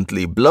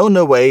instantly blown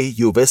away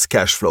Juve's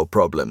cash flow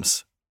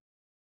problems.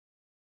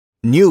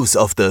 News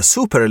of the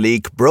Super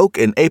League broke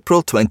in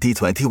April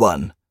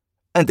 2021,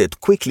 and it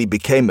quickly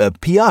became a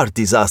PR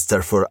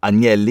disaster for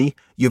Agnelli,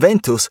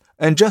 Juventus,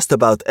 and just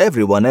about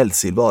everyone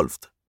else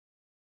involved.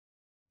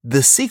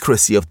 The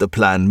secrecy of the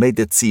plan made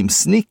it seem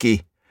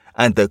sneaky,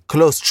 and the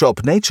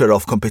closed-shop nature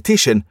of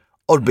competition,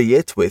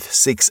 albeit with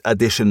 6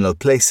 additional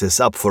places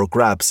up for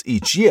grabs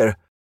each year,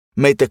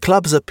 made the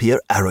clubs appear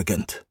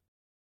arrogant.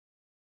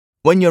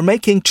 When you're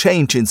making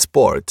change in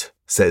sport,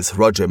 says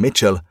Roger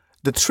Mitchell,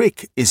 the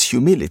trick is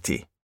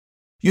humility.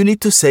 You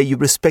need to say you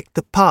respect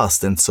the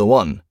past and so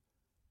on.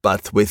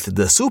 But with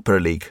the Super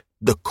League,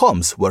 the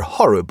comms were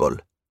horrible.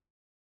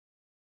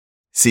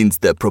 Since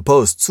the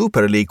proposed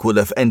Super League would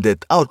have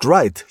ended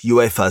outright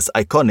UEFA's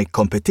iconic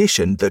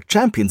competition, the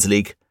Champions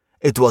League,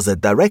 it was a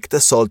direct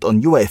assault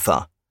on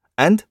UEFA,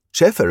 and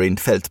Ceferin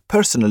felt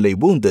personally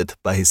wounded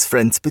by his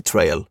friend's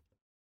betrayal.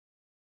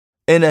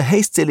 In a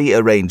hastily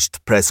arranged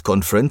press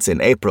conference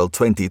in April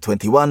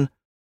 2021,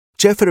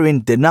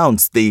 Ceferin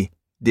denounced the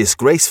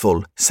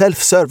disgraceful,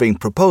 self-serving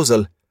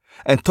proposal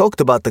and talked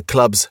about the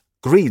club's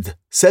greed,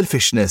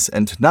 selfishness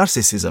and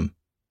narcissism.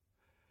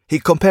 He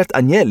compared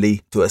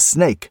Agnelli to a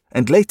snake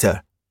and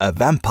later a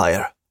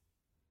vampire.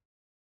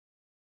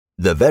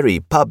 The very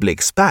public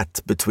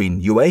spat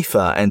between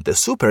UEFA and the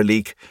Super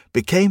League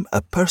became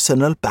a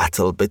personal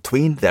battle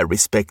between their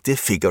respective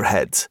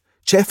figureheads,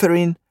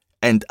 Ceferin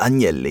and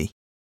Agnelli.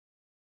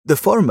 The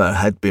former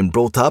had been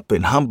brought up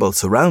in humble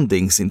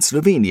surroundings in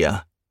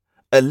Slovenia.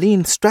 A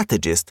lean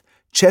strategist,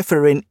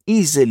 Ceferin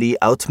easily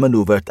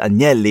outmaneuvered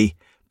Agnelli,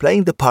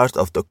 playing the part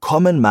of the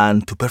common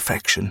man to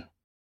perfection.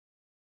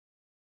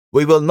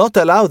 "We will not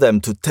allow them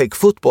to take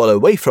football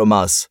away from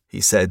us,"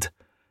 he said,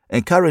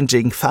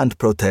 encouraging fan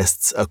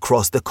protests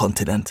across the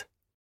continent.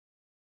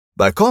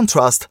 By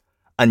contrast,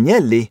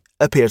 Agnelli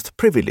appeared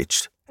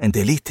privileged and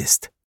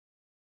elitist.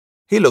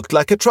 "He looked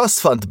like a trust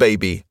fund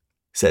baby,"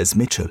 says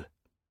Mitchell.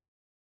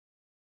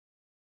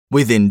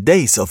 Within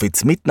days of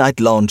its midnight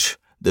launch,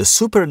 the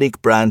Super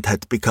League brand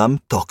had become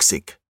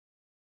toxic.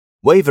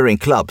 Wavering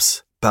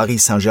clubs,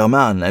 Paris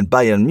Saint-Germain and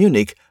Bayern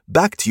Munich,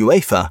 backed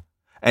UEFA,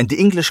 and the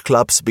English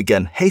clubs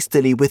began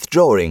hastily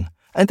withdrawing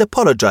and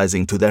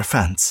apologizing to their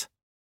fans.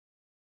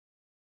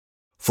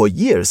 For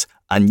years,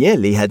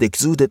 Agnelli had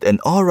exuded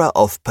an aura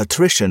of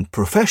patrician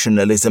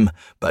professionalism,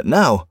 but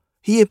now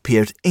he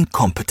appeared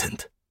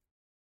incompetent.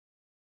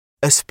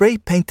 A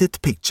spray-painted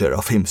picture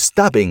of him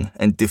stabbing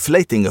and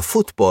deflating a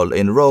football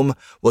in Rome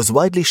was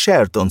widely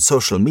shared on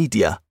social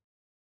media.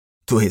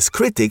 To his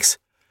critics,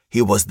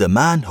 he was the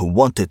man who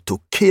wanted to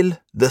kill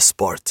the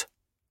sport.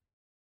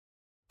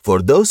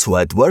 For those who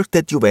had worked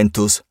at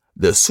Juventus,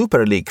 the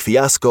Super League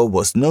fiasco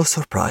was no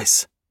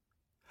surprise.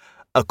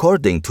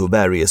 According to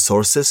various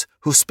sources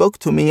who spoke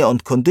to me on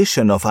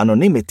condition of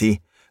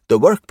anonymity, the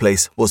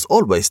workplace was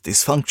always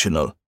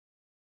dysfunctional.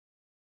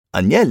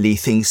 "Agnelli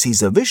thinks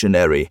he's a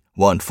visionary,"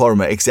 one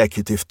former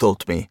executive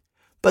told me,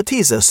 "but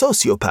he's a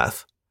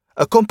sociopath,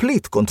 a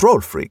complete control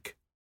freak."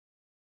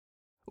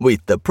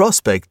 With the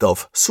prospect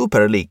of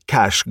Super League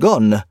cash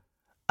gone,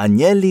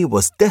 Agnelli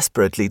was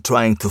desperately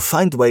trying to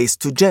find ways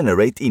to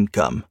generate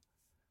income.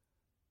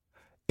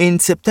 In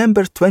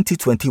September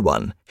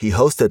 2021, he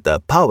hosted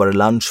a power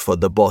lunch for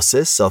the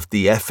bosses of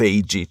the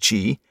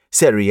FAIGC,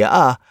 Serie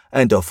A,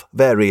 and of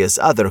various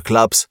other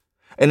clubs,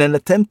 in an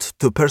attempt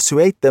to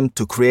persuade them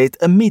to create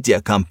a media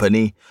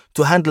company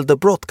to handle the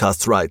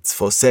broadcast rights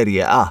for Serie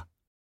A.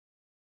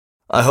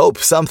 "I hope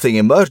something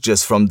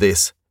emerges from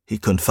this," he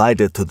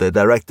confided to the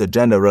Director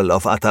General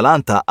of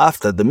Atalanta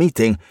after the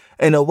meeting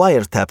in a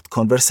wiretapped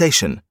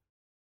conversation.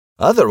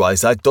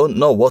 "Otherwise, I don't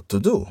know what to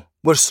do.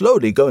 We're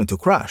slowly going to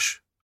crash."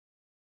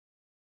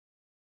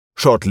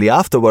 Shortly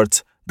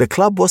afterwards, the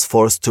club was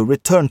forced to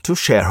return to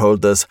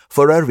shareholders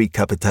for a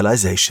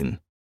recapitalization.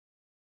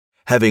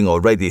 Having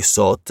already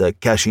sought a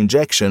cash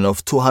injection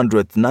of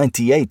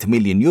 €298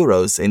 million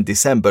in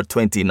December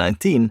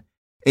 2019,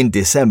 in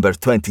December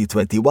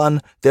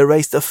 2021 they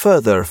raised a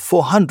further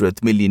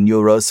 €400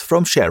 million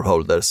from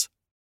shareholders.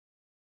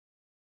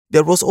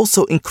 there was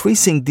also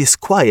increasing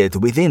disquiet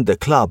within the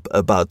club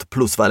about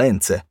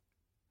plusvalenze.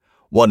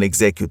 One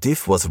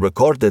executive was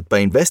recorded by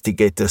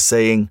investigators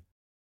saying,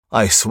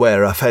 "I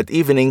swear I've had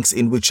evenings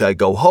in which I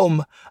go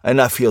home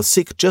and I feel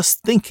sick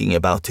just thinking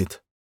about it."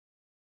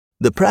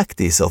 The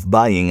practice of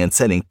buying and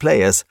selling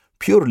players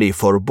purely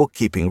for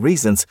bookkeeping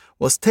reasons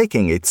was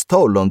taking its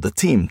toll on the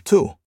team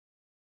too.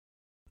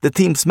 The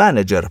team's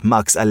manager,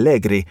 Max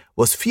Allegri,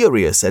 was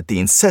furious at the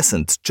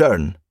incessant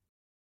churn.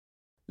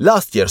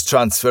 "Last year's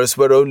transfers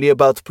were only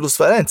about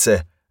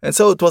plusvalenze, and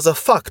so it was a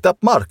fucked up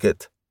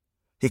market,"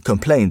 he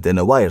complained in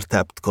a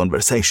wiretapped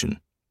conversation.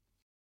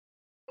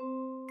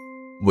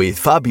 With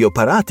Fabio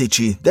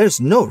Paratici, there's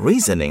no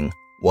reasoning,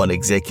 one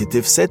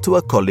executive said to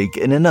a colleague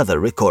in another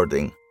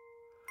recording.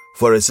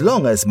 For as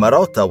long as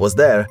Marotta was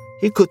there,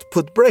 he could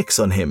put brakes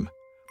on him,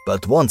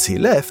 but once he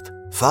left,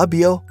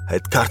 Fabio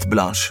had carte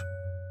blanche.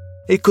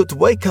 He could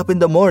wake up in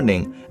the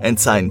morning and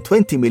sign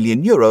 20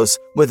 million euros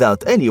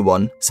without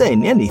anyone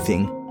saying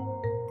anything.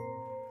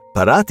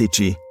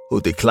 Paratici,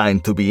 who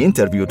declined to be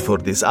interviewed for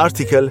this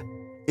article,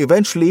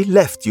 eventually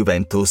left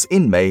Juventus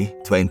in May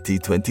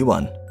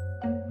 2021.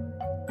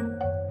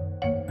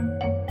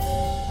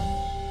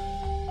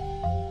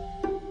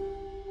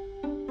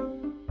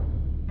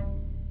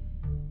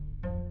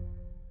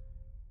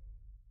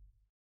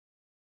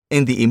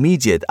 In the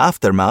immediate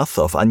aftermath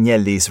of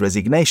Agnelli's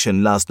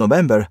resignation last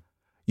November,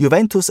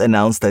 Juventus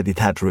announced that it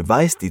had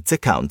revised its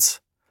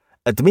accounts,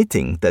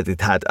 admitting that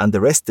it had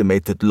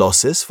underestimated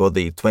losses for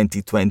the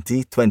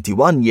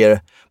 2020-21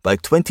 year by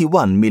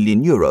 21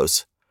 million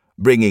euros,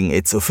 bringing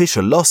its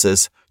official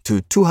losses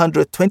to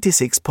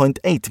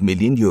 226.8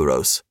 million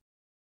euros.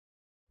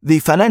 The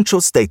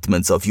financial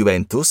statements of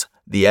Juventus,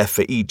 the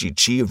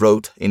FIGC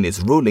wrote in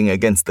its ruling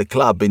against the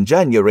club in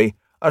January,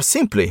 are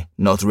simply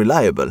not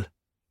reliable.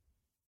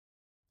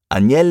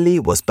 Agnelli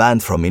was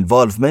banned from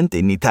involvement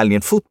in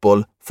Italian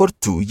football for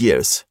 2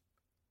 years.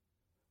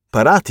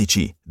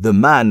 Paratici, the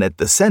man at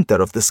the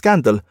center of the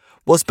scandal,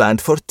 was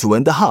banned for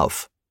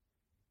 2.5.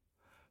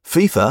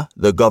 FIFA,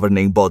 the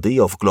governing body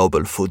of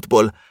global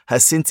football,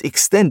 has since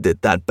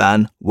extended that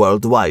ban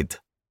worldwide.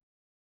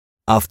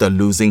 After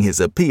losing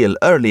his appeal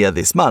earlier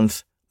this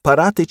month,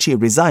 Paratici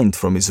resigned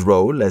from his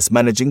role as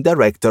managing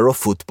director of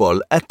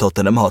football at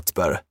Tottenham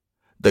Hotspur,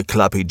 the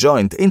club he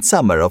joined in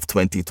summer of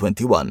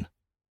 2021.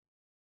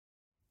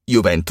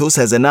 Juventus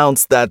has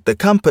announced that the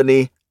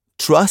company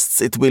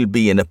trusts it will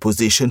be in a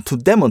position to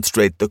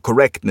demonstrate the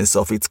correctness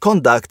of its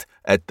conduct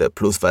at the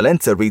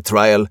plusvalenze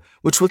retrial,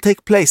 which will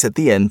take place at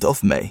the end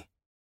of May.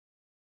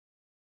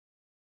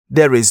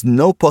 There is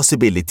no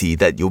possibility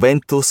that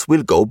Juventus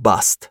will go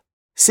bust.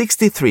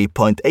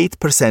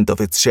 63.8%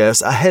 of its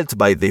shares are held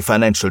by the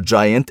financial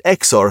giant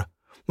Exor,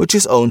 which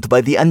is owned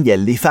by the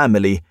Agnelli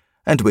family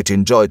and which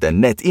enjoyed a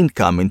net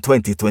income in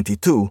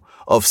 2022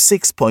 of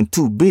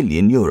 6.2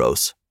 billion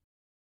euros.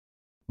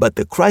 But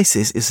the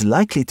crisis is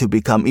likely to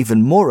become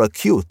even more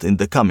acute in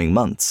the coming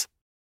months.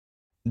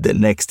 The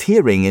next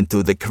hearing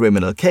into the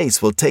criminal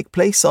case will take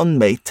place on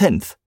May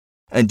 10th,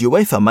 and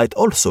UEFA might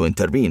also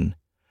intervene,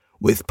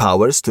 with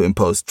powers to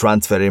impose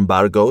transfer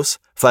embargoes,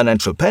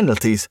 financial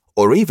penalties,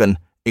 or even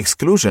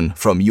exclusion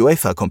from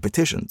UEFA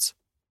competitions.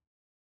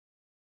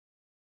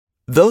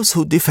 Those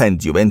who defend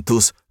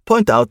Juventus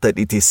point out that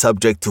it is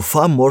subject to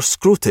far more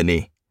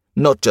scrutiny,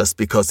 not just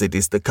because it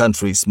is the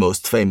country's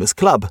most famous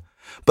club,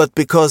 but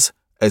because,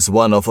 as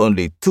one of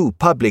only 2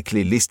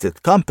 publicly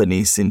listed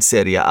companies in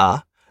Serie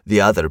A,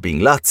 the other being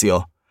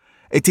Lazio,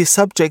 it is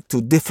subject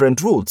to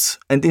different rules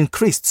and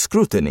increased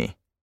scrutiny.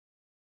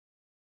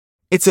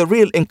 "It's a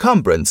real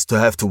encumbrance to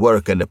have to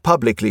work in a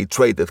publicly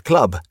traded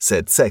club,"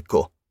 said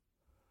Secco.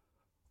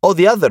 "All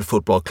the other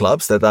football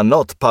clubs that are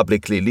not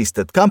publicly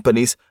listed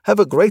companies have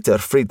a greater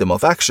freedom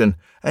of action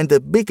and a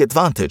big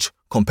advantage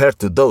compared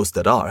to those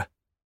that are."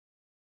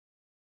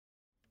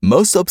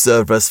 Most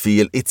observers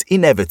feel it's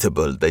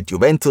inevitable that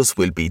Juventus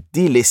will be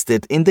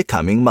delisted in the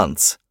coming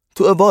months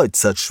to avoid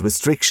such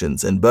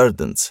restrictions and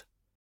burdens.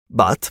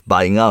 But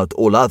buying out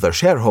all other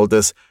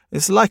shareholders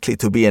is likely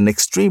to be an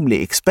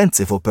extremely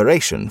expensive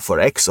operation for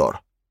Exor.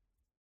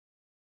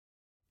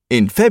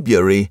 In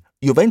February,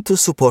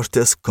 Juventus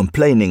supporters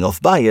complaining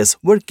of bias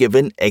were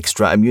given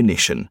extra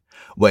ammunition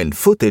when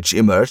footage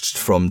emerged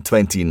from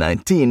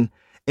 2019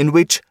 in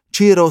which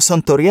Ciro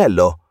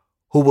Santoriello,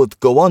 who would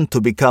go on to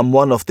become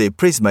one of the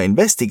Prisma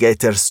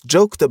investigators,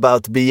 joked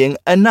about being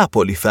a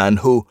Napoli fan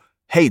who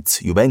hates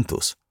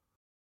Juventus.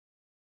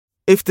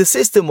 "If the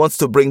system wants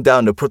to bring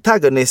down a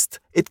protagonist,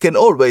 it can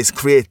always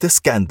create a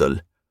scandal,"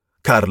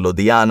 Carlo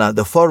Diana,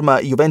 the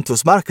former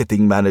Juventus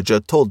marketing manager,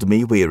 told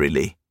me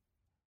wearily.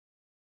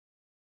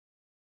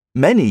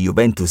 Many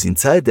Juventus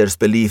insiders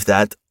believe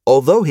that,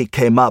 although he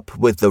came up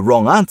with the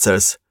wrong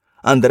answers,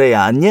 Andrea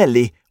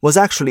Agnelli was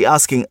actually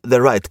asking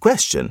the right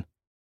question.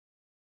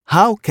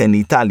 How can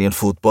Italian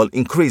football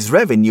increase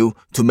revenue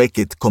to make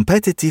it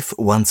competitive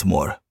once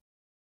more?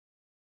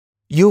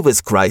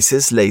 Juve's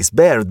crisis lays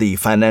bare the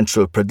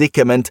financial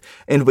predicament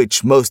in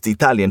which most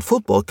Italian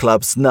football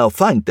clubs now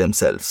find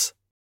themselves.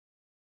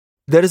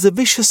 There is a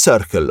vicious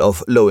circle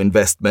of low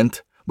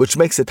investment, which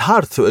makes it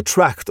hard to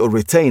attract or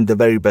retain the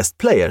very best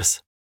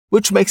players,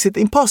 which makes it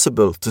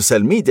impossible to sell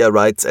media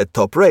rights at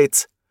top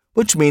rates,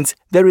 which means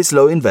there is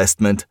low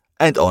investment,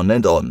 and on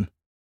and on.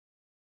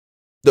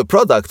 The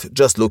product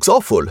just looks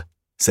awful,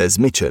 says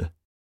Mitchell.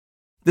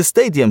 The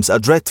stadiums are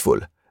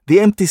dreadful, the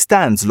empty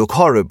stands look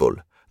horrible,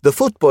 the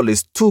football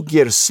is 2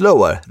 gears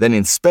slower than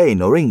in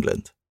Spain or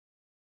England.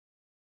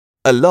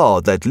 A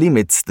law that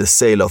limits the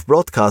sale of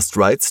broadcast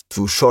rights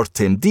to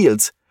short-term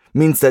deals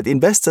means that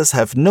investors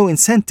have no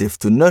incentive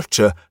to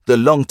nurture the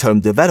long-term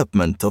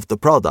development of the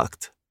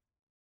product.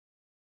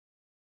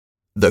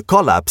 The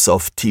collapse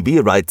of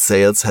TV rights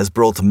sales has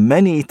brought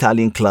many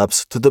Italian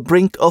clubs to the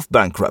brink of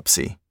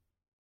bankruptcy.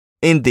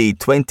 In the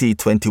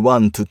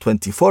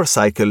 2021-24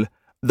 cycle,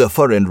 the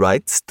foreign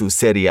rights to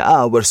Serie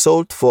A were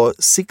sold for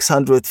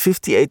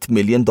 $658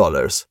 million,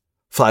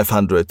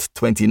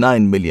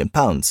 £529 million,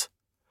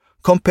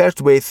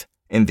 compared with,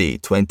 in the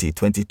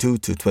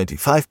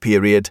 2022-25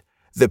 period,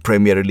 the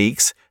Premier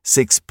League's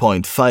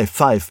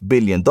 $6.55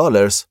 billion,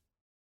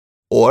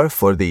 or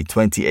for the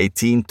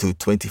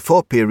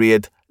 2018-24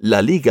 period, La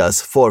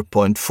Liga's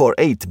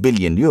 €4.48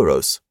 billion.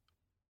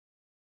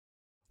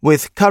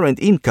 With current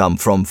income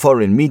from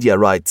foreign media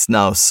rights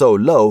now so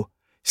low,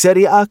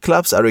 Serie A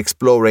clubs are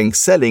exploring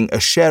selling a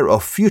share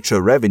of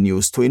future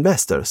revenues to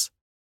investors.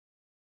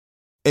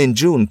 In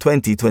June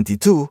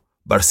 2022,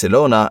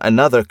 Barcelona,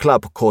 another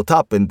club caught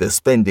up in the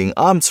spending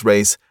arms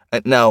race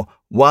and now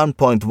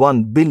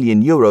 €1.1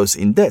 billion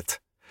in debt,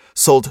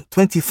 sold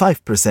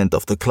 25%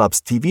 of the club's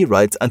TV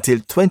rights until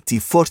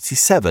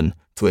 2047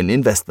 to an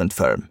investment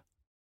firm.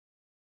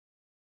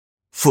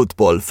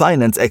 Football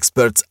finance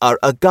experts are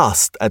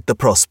aghast at the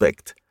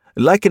prospect,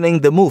 likening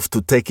the move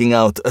to taking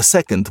out a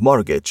second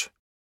mortgage.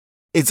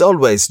 It's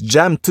always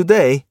jammed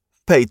today,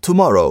 pay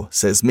tomorrow,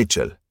 says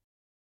Mitchell.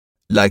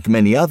 Like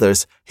many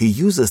others, he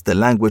uses the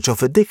language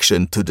of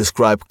addiction to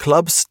describe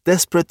clubs'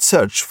 desperate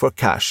search for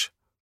cash.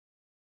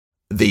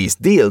 These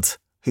deals,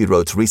 he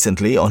wrote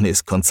recently on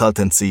his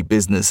consultancy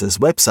business's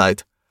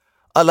website,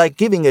 are like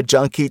giving a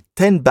junkie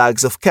 10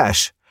 bags of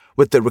cash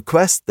with the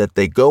request that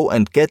they go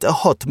and get a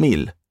hot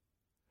meal.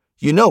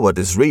 You know what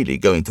is really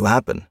going to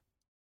happen.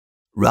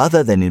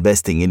 Rather than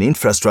investing in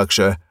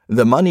infrastructure,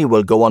 the money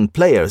will go on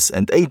players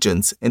and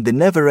agents in the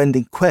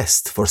never-ending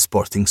quest for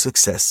sporting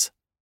success.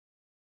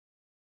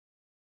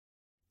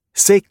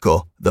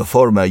 Secco, the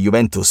former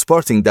Juventus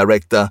sporting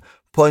director,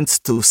 points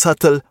to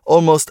subtle,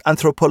 almost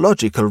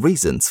anthropological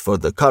reasons for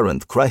the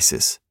current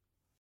crisis.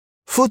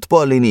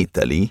 Football in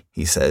Italy,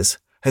 he says,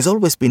 has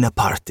always been a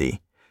party,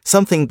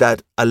 something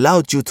that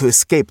allowed you to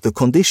escape the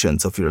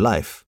conditions of your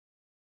life.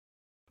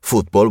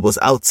 Football was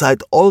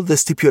outside all the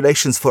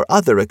stipulations for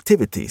other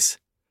activities.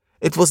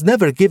 It was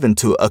never given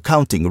to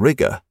accounting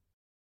rigor.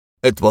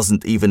 It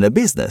wasn't even a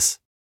business.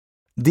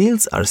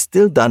 Deals are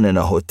still done in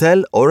a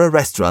hotel or a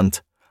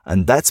restaurant,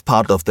 and that's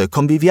part of the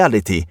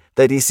conviviality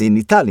that is in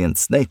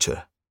Italians'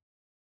 nature.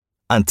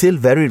 Until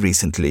very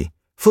recently,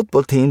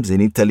 football teams in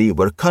Italy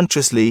were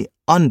consciously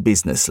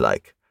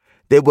unbusinesslike.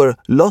 They were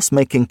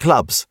loss-making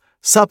clubs,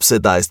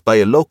 subsidized by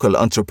a local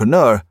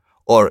entrepreneur,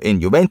 or in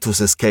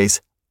Juventus's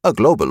case, a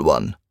global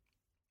one.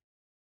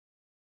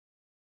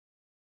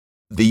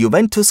 The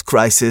Juventus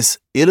crisis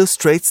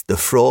illustrates the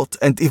fraught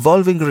and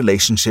evolving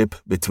relationship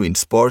between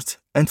sport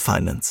and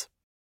finance.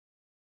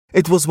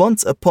 It was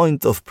once a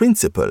point of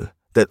principle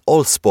that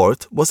all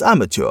sport was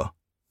amateur,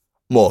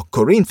 more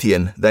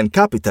Corinthian than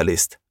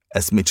capitalist,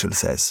 as Mitchell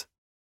says.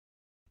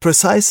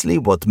 Precisely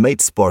what made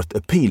sport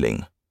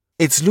appealing,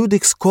 its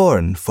ludic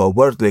scorn for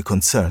worldly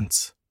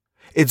concerns,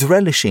 its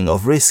relishing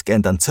of risk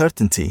and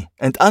uncertainty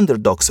and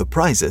underdog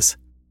surprises,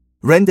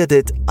 rendered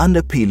it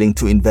unappealing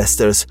to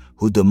investors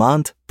who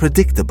demand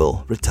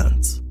predictable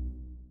returns.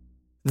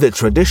 The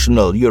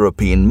traditional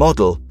European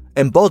model,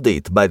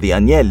 embodied by the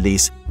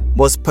Agnellis,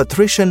 was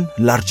patrician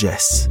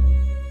largesse.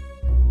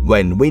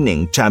 When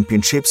winning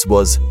championships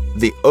was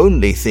the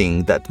only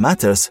thing that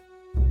matters,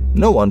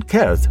 no one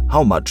cared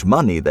how much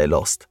money they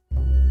lost.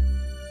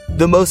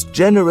 The most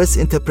generous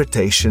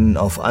interpretation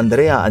of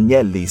Andrea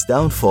Agnelli's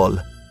downfall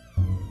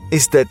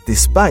is that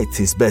despite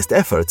his best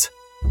efforts,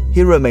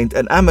 he remained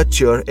an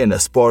amateur in a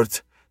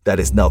sport that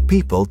is now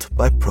peopled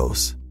by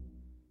pros.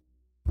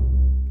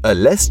 A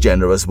less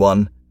generous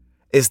one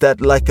is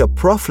that, like a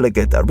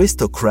profligate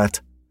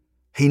aristocrat,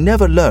 he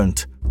never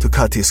learned to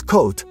cut his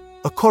coat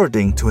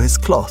according to his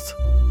cloth.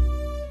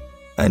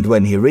 And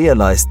when he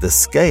realized the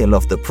scale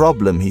of the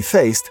problem he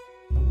faced,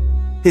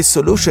 his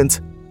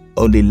solutions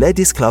only led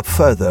his club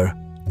further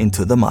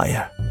into the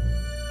mire.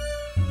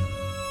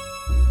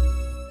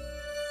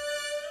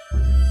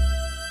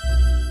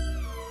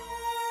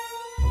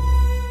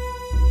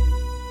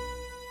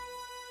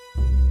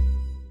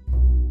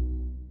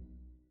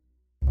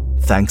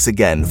 Thanks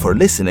again for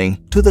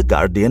listening to The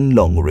Guardian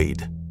Long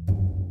Read.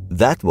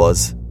 That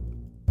was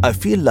I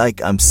Feel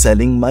Like I'm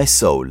Selling My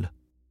Soul,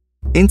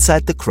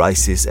 Inside the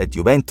Crisis at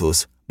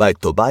Juventus by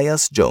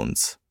Tobias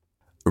Jones.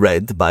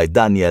 Read by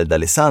Daniel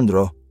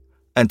D'Alessandro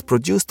and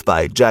produced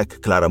by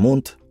Jack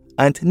Claramunt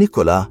and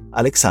Nicola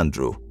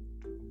Alexandru.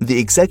 The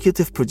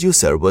executive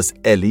producer was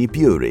Ellie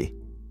Bury.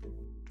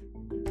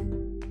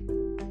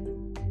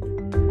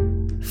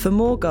 For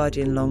more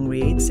Guardian long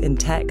reads in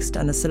text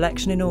and a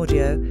selection in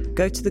audio,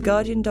 go to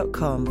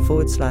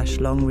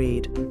theguardian.com/long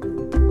read.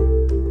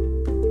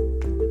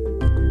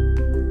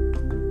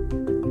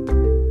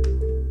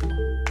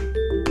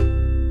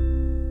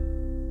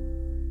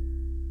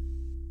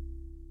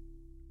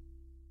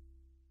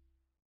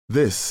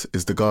 This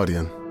is The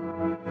Guardian.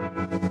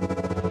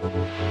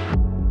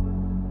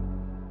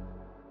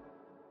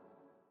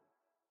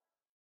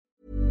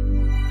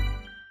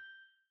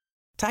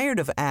 Tired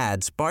of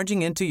ads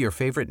barging into your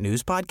favorite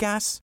news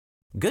podcasts?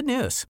 Good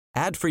news.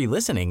 Ad-free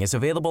listening is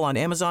available on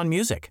Amazon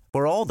Music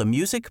for all the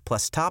music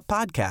plus top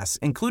podcasts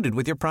included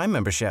with your Prime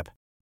membership.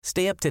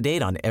 Stay up to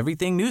date on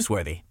everything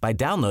newsworthy by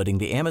downloading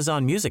the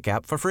Amazon Music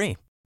app for free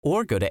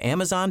or go to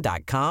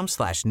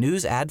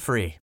amazon.com/news ad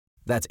free.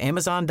 That's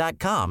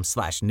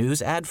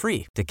amazon.com/news ad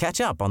free to catch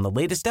up on the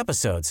latest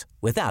episodes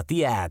without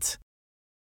the ads.